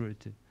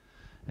security,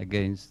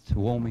 against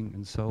warming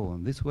and so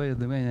on. This way,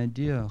 the main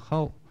idea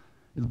how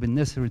it will be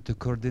necessary to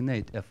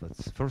coordinate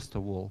efforts, first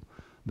of all,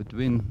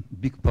 between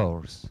big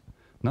powers.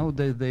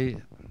 Nowadays, they,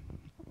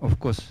 of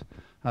course,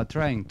 are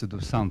trying to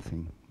do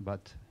something,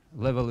 but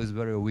level is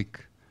very weak.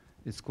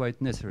 It's quite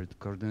necessary to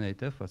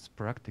coordinate efforts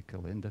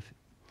practically,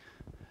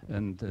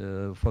 and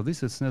for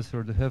this it's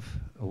necessary to have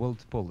a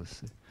world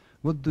policy.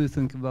 What do you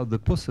think about the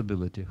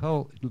possibility,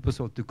 how it will be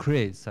possible to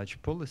create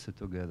such policy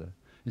together,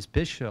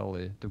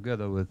 especially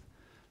together with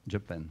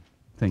Japan?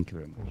 Thank you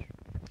very much.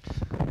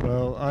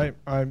 Well,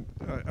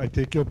 I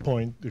take your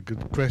point, a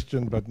good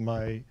question, but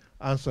my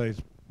answer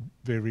is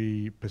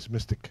very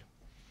pessimistic.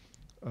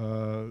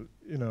 You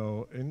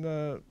know,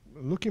 in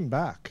looking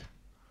back,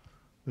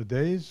 the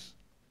days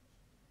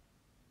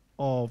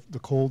of the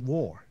Cold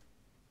War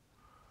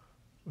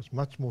was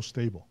much more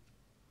stable,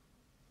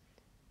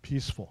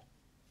 peaceful,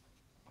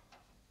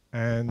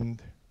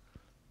 and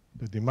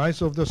the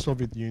demise of the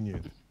Soviet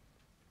Union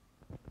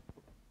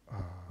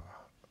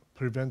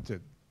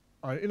prevented,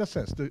 in a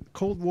sense, the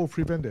Cold War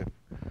prevented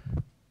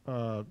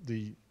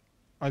the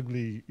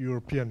ugly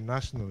European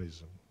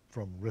nationalism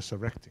from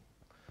resurrecting.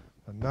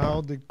 And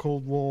now the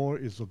Cold War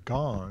is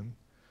gone,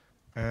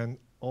 and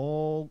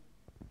all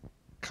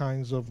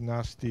kinds of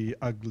nasty,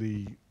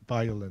 ugly,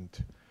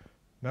 violent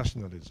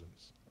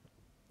nationalisms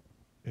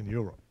in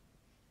Europe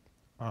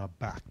are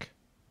back.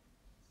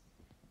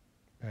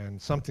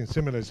 And something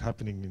similar is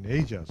happening in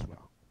Asia as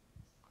well.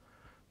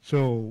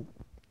 So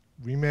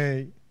we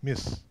may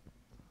miss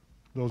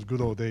those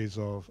good old days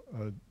of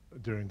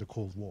during the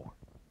Cold War,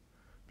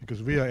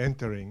 because we are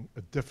entering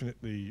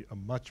definitely a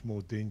much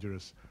more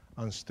dangerous,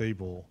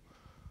 unstable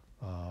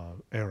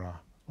era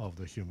of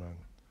the human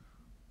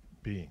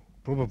being.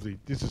 Probably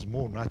this is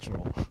more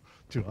natural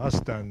to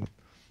us than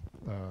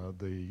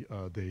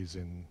the days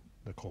in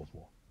the Cold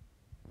War.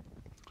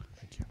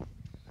 Thank you.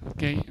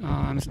 Okay,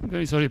 I'm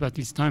very sorry, but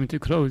it's time to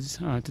close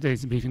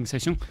today's briefing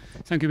session.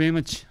 Thank you very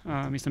much,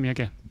 Mr.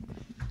 Miyake.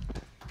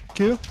 Thank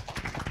you.